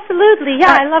hello? Oh, absolutely.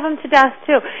 Yeah, I love him to death,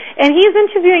 too. And he's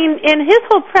interviewing, and his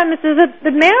whole premise is that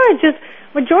the marriages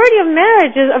majority of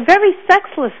marriages are very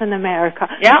sexless in America.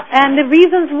 Yeah. And the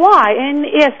reasons why. And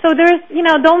so there's,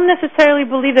 don't necessarily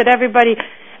believe that everybody,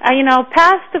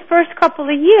 past the first couple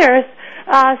of years,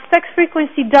 sex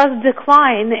frequency does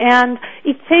decline, and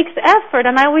it takes effort.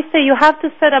 And I always say you have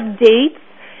to set up dates.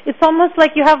 It's almost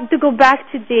like you have to go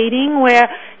back to dating where,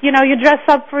 you dress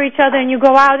up for each other and you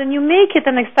go out and you make it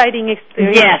an exciting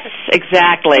experience. Yes,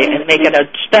 exactly. And make it a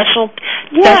special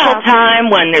time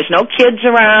when there's no kids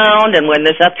around and when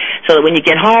there's so that when you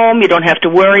get home you don't have to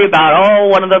worry about,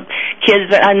 one of the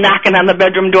kids knocking on the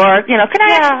bedroom door, can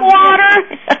I have some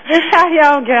water?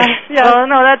 Yeah. Well,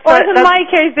 no, that's... Or in my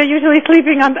case, they usually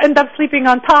end up sleeping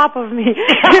on top of me.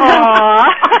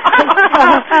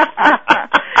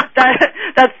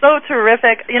 That's so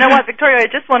terrific. You know what, Victoria, I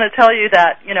just want to tell you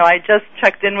that, I just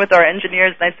checked in with our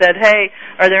engineers and I said, hey,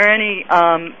 are there any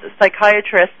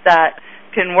psychiatrists that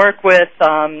can work with,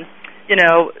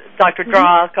 Dr.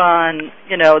 Drock on,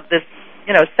 this,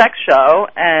 sex show?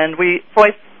 And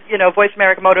Voice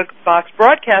America Motor Box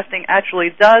Broadcasting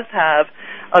actually does have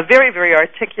a very, very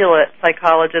articulate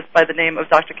psychologist by the name of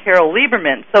Dr. Carol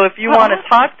Lieberman. So if you want to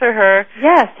talk to her,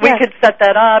 we could set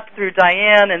that up through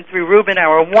Diane and through Ruben,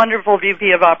 our wonderful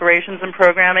VP of Operations and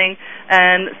Programming,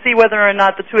 and see whether or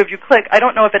not the two of you click. I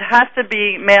don't know if it has to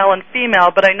be male and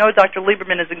female, but I know Dr.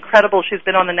 Lieberman is incredible. She's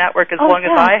been on the network as long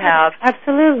as I have.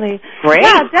 Absolutely. Great.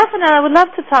 Yeah, definitely. I would love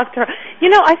to talk to her.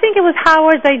 I think it was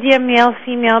Howard's idea,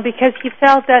 male-female, because he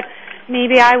felt that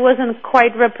maybe I wasn't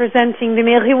quite representing the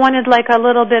male. He wanted like a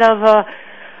little bit of a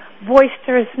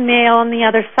boisterous male on the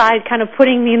other side, kind of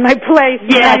putting me in my place.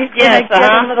 Yes. Get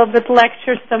a little bit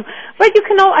lecturesome. But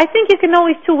I think you can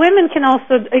always, two women can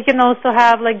also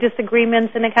have like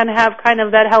disagreements and it can have kind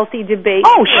of that healthy debate.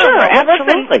 Oh, sure,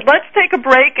 absolutely. Let's take a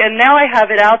break, and now I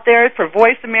have it out there for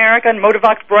Voice America and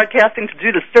Motorvox Broadcasting to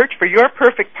do the search for your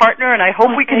perfect partner, and I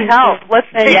hope we can help. Let's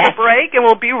take a break, and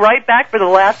we'll be right back for the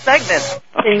last segment.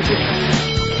 Thank you.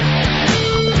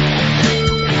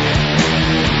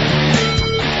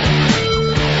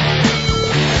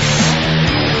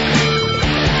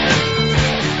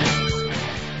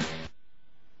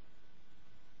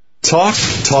 Talk,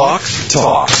 talk,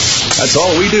 talk. That's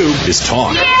all we do is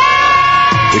talk.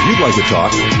 If you'd like to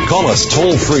talk, call us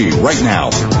toll-free right now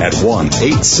at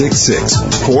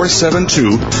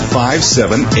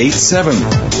 1-866-472-5787.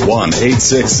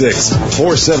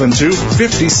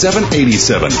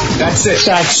 1-866-472-5787. That's it.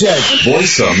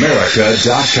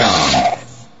 VoiceAmerica.com.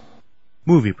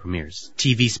 Movie premieres,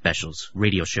 TV specials,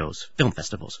 radio shows, film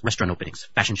festivals, restaurant openings,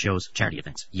 fashion shows, charity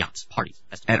events, yachts, parties.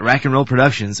 At Rack and Roll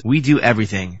Productions, we do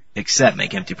everything except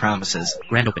make empty promises.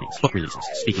 Grand openings, book releases,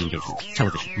 speaking engagements,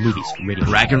 television, movies, radio.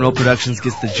 Rack and Roll Productions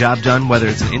gets the job done whether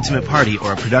it's an intimate party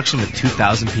or a production with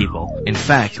 2,000 people. In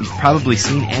fact, you've probably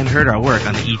seen and heard our work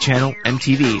on the E! Channel,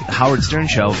 MTV, The Howard Stern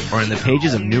Show, or in the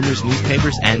pages of numerous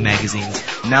newspapers and magazines.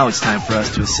 Now it's time for us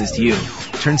to assist you.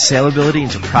 Turn saleability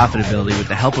into profitability with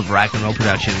the help of Rack and Roll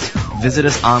Productions. Visit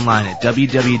us online at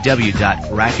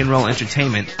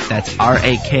www.rackandrollentertainment, that's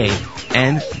RAKNROLL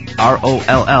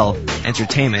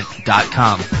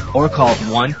entertainment.com, or call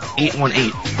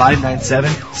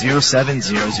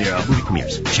 1-818-597-0700. Movie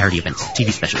premieres, charity events,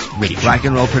 TV specials, radio. Rack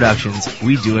and Roll Productions,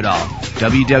 we do it all.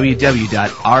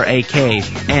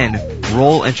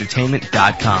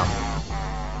 www.rakanrollentertainment.com.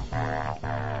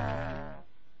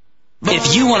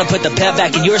 If you want to put the pep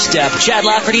back in your step, Chad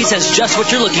Lafferty's has just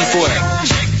what you're looking for.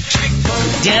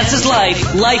 Dance is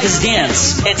life, life is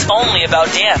dance. It's only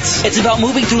about dance. It's about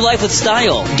moving through life with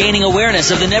style, gaining awareness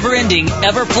of the never-ending,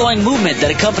 ever-flowing movement that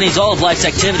accompanies all of life's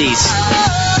activities.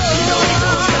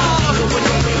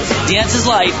 Dance is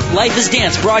life, life is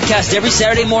dance, broadcast every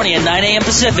Saturday morning at 9 a.m.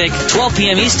 Pacific, 12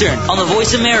 p.m. Eastern on the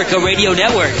Voice America Radio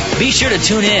Network. Be sure to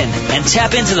tune in and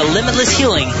tap into the limitless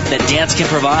healing that dance can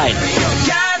provide.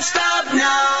 Can't stop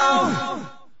now.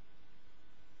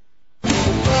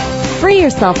 Free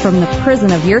yourself from the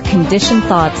prison of your conditioned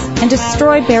thoughts and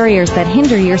destroy barriers that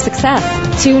hinder your success.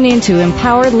 Tune into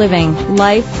Empowered Living,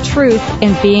 Life, Truth,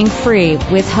 and Being Free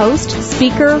with host,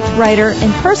 speaker, writer,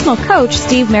 and personal coach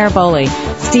Steve Maraboli.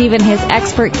 Steve and his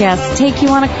expert guests take you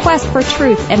on a quest for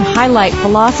truth and highlight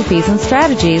philosophies and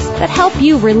strategies that help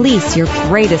you release your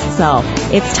greatest self.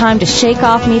 It's time to shake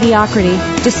off mediocrity,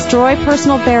 destroy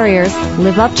personal barriers,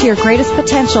 live up to your greatest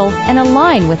potential, and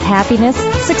align with happiness,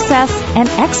 success, and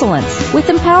excellence. With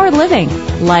Empowered Living,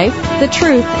 Life, the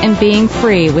Truth, and Being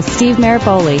Free with Steve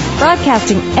Maraboli,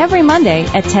 broadcasting every Monday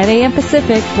at 10 a.m.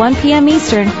 Pacific, 1 p.m.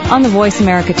 Eastern on the Voice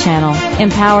America channel.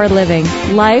 Empowered Living,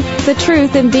 Life, the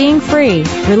Truth, and Being Free.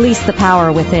 Release the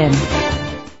power within.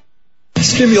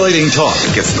 Stimulating talk.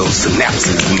 Gets those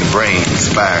synapses in the brain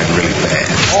firing really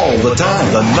fast. All the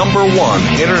time. The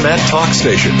 #1 Internet talk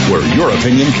station where your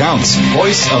opinion counts.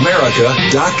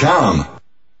 VoiceAmerica.com.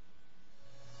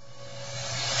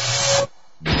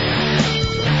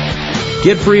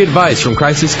 Get free advice from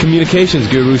crisis communications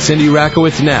guru Cindy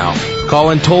Rakowitz now. Call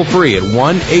in toll-free at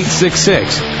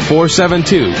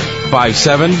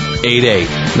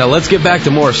 1-866-472-5788. Now let's get back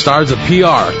to more Stars of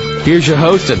PR. Here's your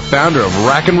host and founder of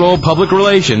Rock and Roll Public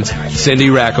Relations, Cindy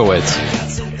Rakowitz.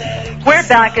 We're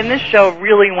back, and this show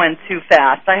really went too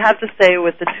fast. I have to say,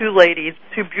 with the two ladies,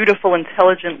 two beautiful,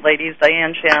 intelligent ladies,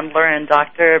 Diane Chandler and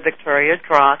Dr. Victoria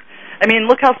Drock. I mean,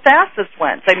 look how fast this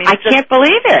went. I mean, I can't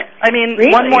believe it. I mean, really?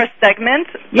 One more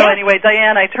segment. So anyway,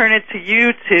 Diane, I turn it to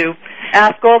you to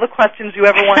ask all the questions you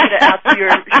ever wanted to ask to your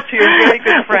very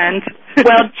good friend.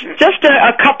 Well, just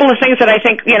a couple of things that I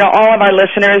think, all of our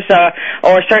listeners,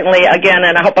 or certainly, again,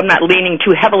 and I hope I'm not leaning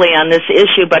too heavily on this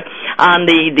issue, but on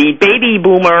the baby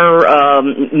boomer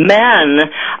men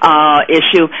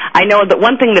issue, I know that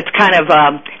one thing that's kind of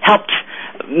helped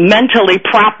mentally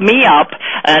prop me up,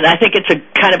 and I think it's a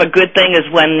kind of a good thing, is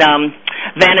when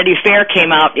Vanity Fair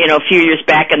came out, a few years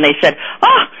back, and they said,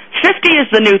 50 is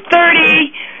the new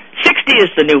 30, 60 is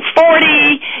the new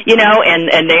 40,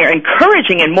 and they're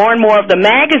encouraging, and more of the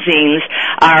magazines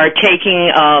are taking,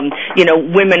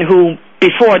 women who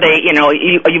before they,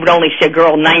 you would only see a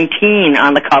girl 19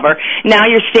 on the cover. Now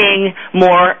you're seeing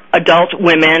more adult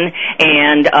women,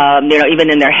 and even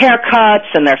in their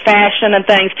haircuts and their fashion and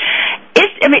things.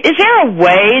 Is there a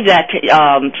way that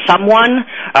someone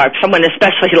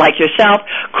especially like yourself,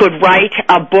 could write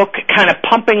a book kind of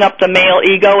pumping up the male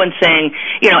ego and saying,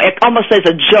 it almost as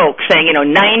a joke, saying,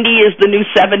 90 is the new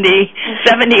 70,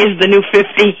 70 is the new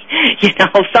 50,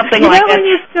 something like that. Who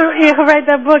used to write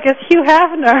that book is Hugh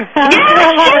Hefner.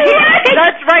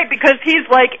 That's right, because he's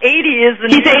like 80 is the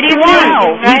new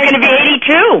 81. Right? He's going to be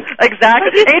 82.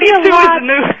 Exactly. 82 is the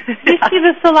new. You see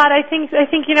this a lot. I think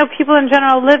people in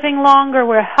general are living longer,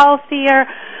 we're healthier,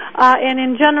 and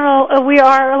in general we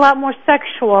are a lot more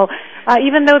sexual.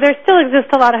 Even though there still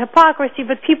exists a lot of hypocrisy,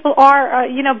 but people are,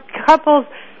 couples.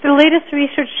 The latest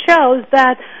research shows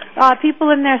that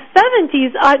people in their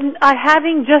 70s are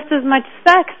having just as much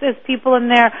sex as people in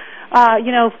their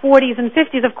 40s and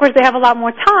 50s. Of course, they have a lot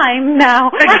more time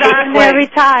now. Exactly. And they're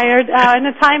retired, and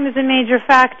the time is a major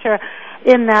factor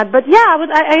in that. But yeah,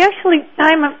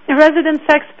 I'm a residence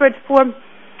expert for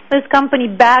this company,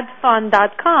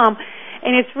 badfun.com,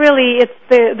 and it's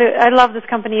I love this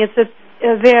company.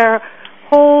 Their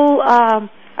whole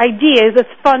idea is it's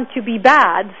fun to be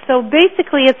bad. So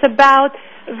basically, it's about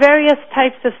various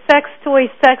types of sex toys,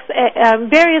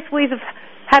 various ways of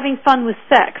having fun with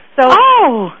sex. So,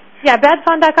 yeah,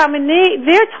 badfun.com, and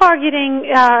they're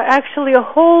targeting actually a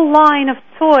whole line of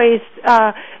toys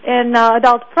and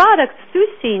adult products to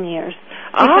seniors.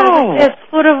 It's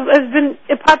sort of been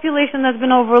a population that's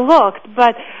been overlooked.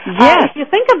 But if you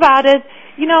think about it,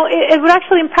 it would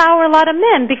actually empower a lot of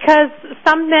men, because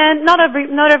some men, not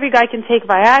every guy can take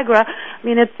Viagra. I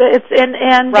mean, it's right.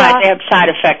 They have side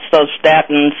effects, those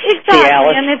statins.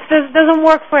 Exactly, and it doesn't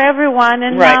work for everyone.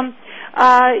 And right.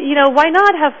 Why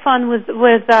not have fun with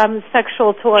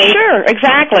sexual toys? Sure,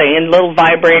 exactly, and little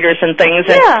vibrators and things.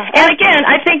 And again,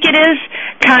 I think it is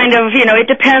kind of, it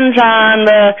depends on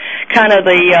the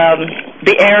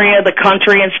area, the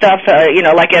country and stuff.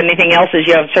 Like anything else,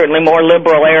 you have certainly more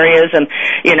liberal areas and,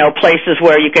 places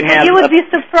where you can have... You would be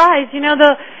surprised,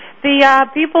 the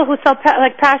people who sell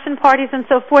passion parties and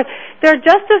so forth, there are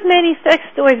just as many sex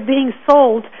toys being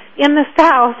sold in the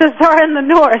South as there are in the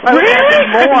North.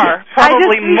 Really? More.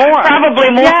 Probably more.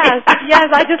 Yes.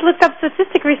 I just looked up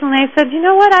statistics recently. I said, you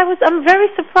know what? I'm very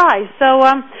surprised. So,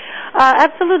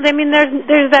 absolutely. I mean,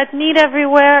 there's that need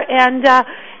everywhere, and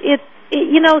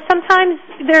sometimes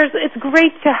it's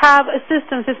great to have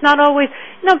assistance. It's not always,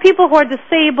 people who are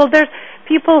disabled. There's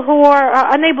people who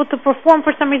are unable to perform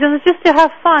for some reason. It's just to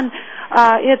have fun.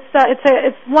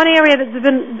 It's one area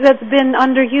that's been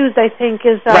underused, I think,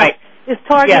 is right. Is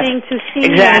targeting to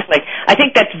seniors. Exactly. I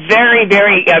think that's very,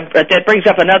 very, that brings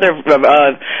up another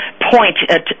point,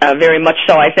 very much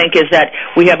so, I think, is that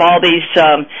we have all these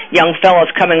young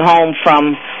fellows coming home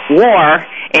from war,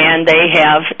 and they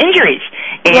have injuries.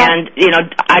 And,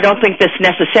 I don't think this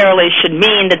necessarily should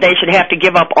mean that they should have to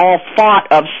give up all thought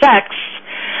of sex.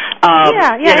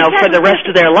 For the rest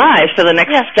of their lives, for the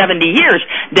next 70 years.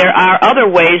 There are other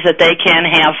ways that they can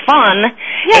have fun.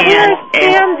 Yeah, we're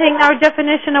expanding our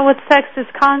definition of what sex is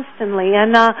constantly,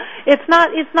 and it's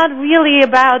not really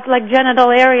about like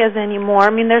genital areas anymore. I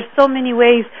mean, there's so many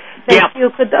ways that you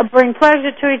could bring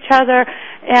pleasure to each other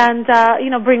and,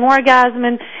 bring orgasm.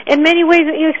 And in many ways,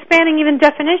 you're expanding even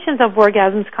definitions of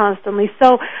orgasms constantly.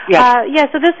 So,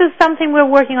 so this is something we're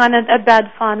working on at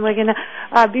Bad Fun. We're going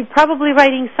to be probably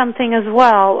writing something as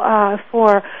well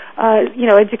for,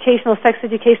 sex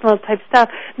educational type stuff,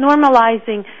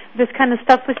 normalizing this kind of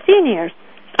stuff with seniors.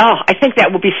 Oh, I think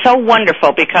that would be so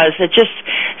wonderful because it just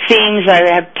seems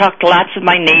I have talked to lots of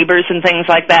my neighbors and things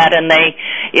like that, and they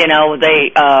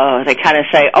kind of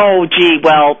say, "Oh, gee,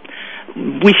 well,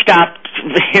 we stopped,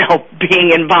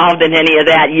 being involved in any of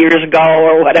that years ago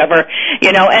or whatever,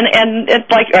 and it's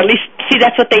like, or at least, see,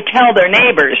 that's what they tell their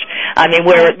neighbors. I mean,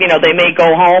 where, they may go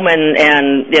home and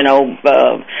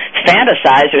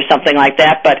fantasize or something like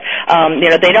that, but,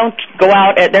 they don't go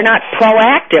out, they're not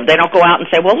proactive. They don't go out and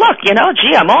say, well, look, gee,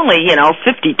 I'm only,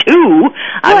 52.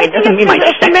 I mean, it doesn't mean my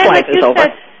sex life is over.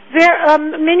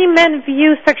 Many men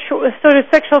view sexual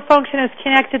function as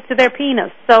connected to their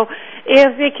penis. So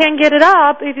if they can't get it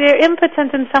up, if they're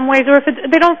impotent in some ways, or if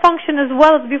they don't function as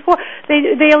well as before,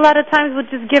 they a lot of times would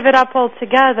just give it up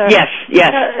altogether. Yes.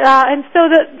 And so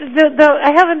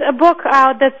I have a book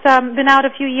out that's been out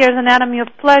a few years, Anatomy of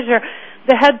Pleasure,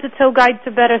 the head-to-toe guide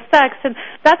to better sex, and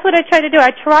that's what I try to do.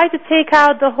 I try to take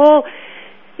out the whole,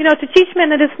 to teach men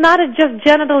that it's not a just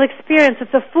genital experience,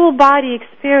 it's a full body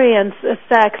experience of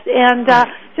sex. And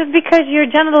just because your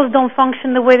genitals don't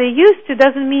function the way they used to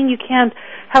doesn't mean you can't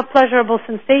have pleasurable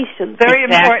sensations. Very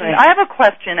important. I have a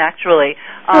question, actually.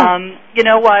 You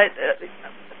know what?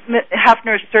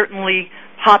 Hefner certainly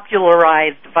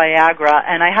popularized Viagra,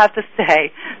 and I have to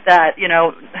say that,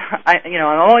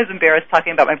 I'm always embarrassed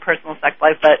talking about my personal sex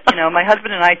life, but, my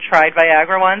husband and I tried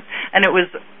Viagra once, and it was,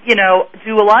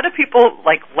 do a lot of people,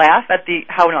 laugh at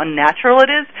how unnatural it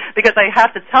is? Because I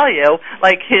have to tell you,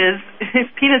 his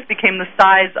penis became the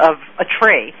size of a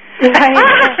tree. Right.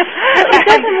 It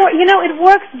doesn't work. It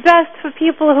works best for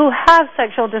people who have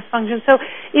sexual dysfunction. So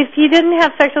if you didn't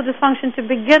have sexual dysfunction to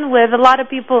begin with, a lot of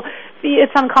people,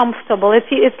 it's uncomfortable.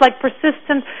 It's like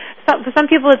persistent. For some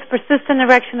people, it's persistent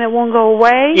erection that won't go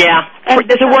away. Yeah.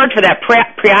 There's a word for that.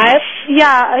 Prius?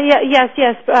 Yes.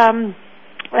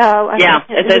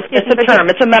 It's a term.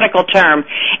 It's a medical term,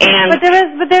 and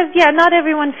not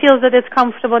everyone feels that it's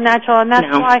comfortable, natural, and that's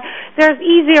why there's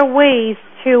easier ways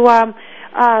to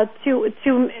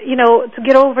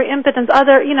get over impotence.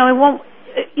 It won't.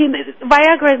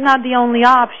 Viagra is not the only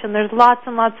option. There's lots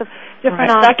and lots of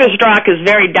different options. Dr. Zdrock is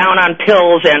very down on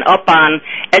pills and up on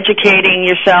educating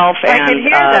yourself. I could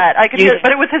hear that. I could hear it,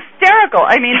 but it was hysterical.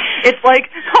 I mean, it's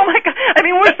like, oh my God. I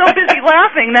mean, we're so busy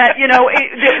laughing that,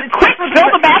 quick,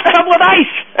 fill the bathtub with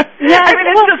ice. Yeah,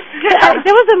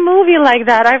 there was a movie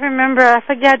like that. I remember. I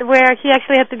forget where he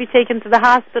actually had to be taken to the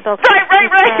hospital.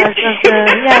 Right.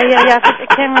 Yeah. I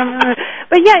can't remember.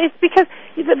 But it's because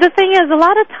the thing is, a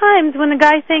lot of times when a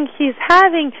guy thinks he's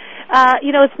having,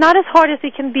 it's not as hard as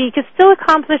it can be. He could still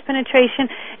accomplish penetration,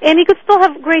 and he could still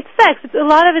have great sex. A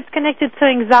lot of it's connected to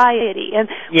anxiety, and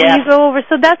when you go over.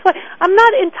 So that's why I'm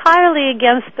not entirely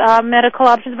against medical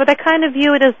options, but I kind of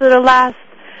view it as the last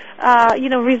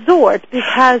resort,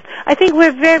 because I think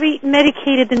we're very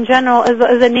medicated in general as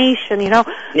a nation, The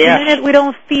minute we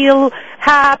don't feel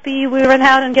happy, we run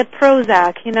out and get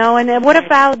Prozac, and what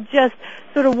about just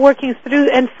sort of working through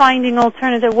and finding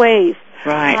alternative ways?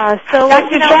 Right.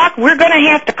 Dr. Zdrock, we're going to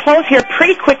have to close here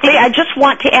pretty quickly. I just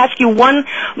want to ask you one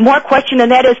more question, and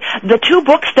that is, the two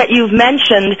books that you've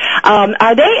mentioned,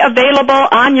 are they available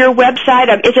on your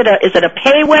website? Is it a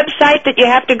pay website that you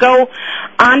have to go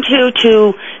onto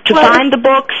to find the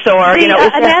books, or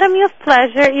Anatomy of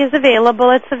Pleasure is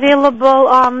available. It's available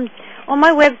on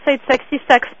my website,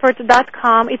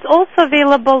 sexysexpert.com. It's also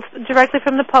available directly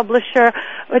from the publisher,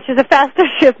 which is a faster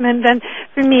shipment than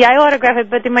for me. I autograph it,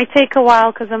 but it might take a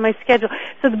while because of my schedule.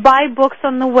 So it's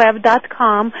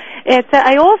buybooksontheweb.com.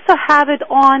 I also have it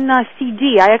on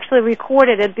CD. I actually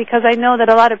recorded it because I know that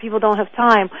a lot of people don't have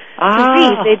time to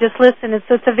read. They just listen.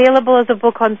 So it's available as a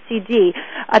book on CD,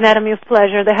 Anatomy of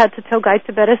Pleasure, the head-to-toe guide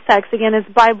to better sex. Again, it's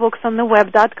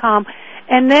buybooksontheweb.com.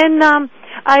 And then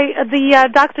the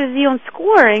Dr. Z on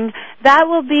scoring, that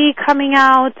will be coming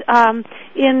out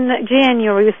in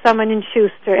January with Simon &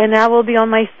 Schuster, and that will be on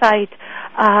my site,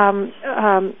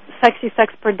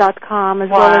 sexysexpert.com, as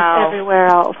well as everywhere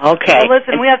else. Okay. Well,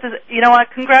 listen, we have to,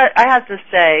 I have to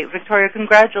say, Victoria,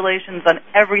 congratulations on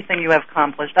everything you have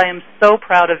accomplished. I am so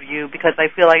proud of you because I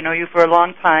feel I know you for a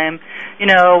long time.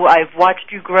 I've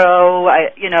watched you grow,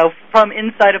 from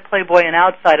inside of Playboy and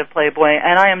outside of Playboy,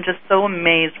 and I am just so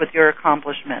amazed with your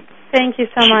accomplishments. Thank you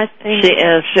so much. She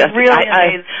is just really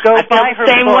amazing. Go I buy feel her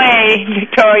the same book. way,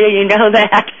 Victoria. You know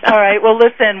that. All right. Well,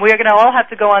 listen, we're going to all have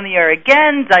to go on the air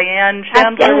again. Diane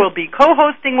Chandler will be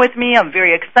co-hosting with me. I'm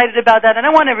very excited about that, and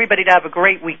I want everybody to have a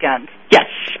great weekend. Yes.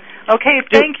 Okay.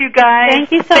 Thank you, guys.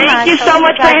 Thank you so much. Thank you so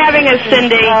much for having us,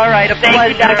 Cindy. All right. A Thank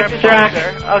pleasure. you, Dr.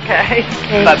 Strzok.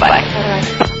 Okay. Bye-bye.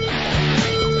 Bye-bye.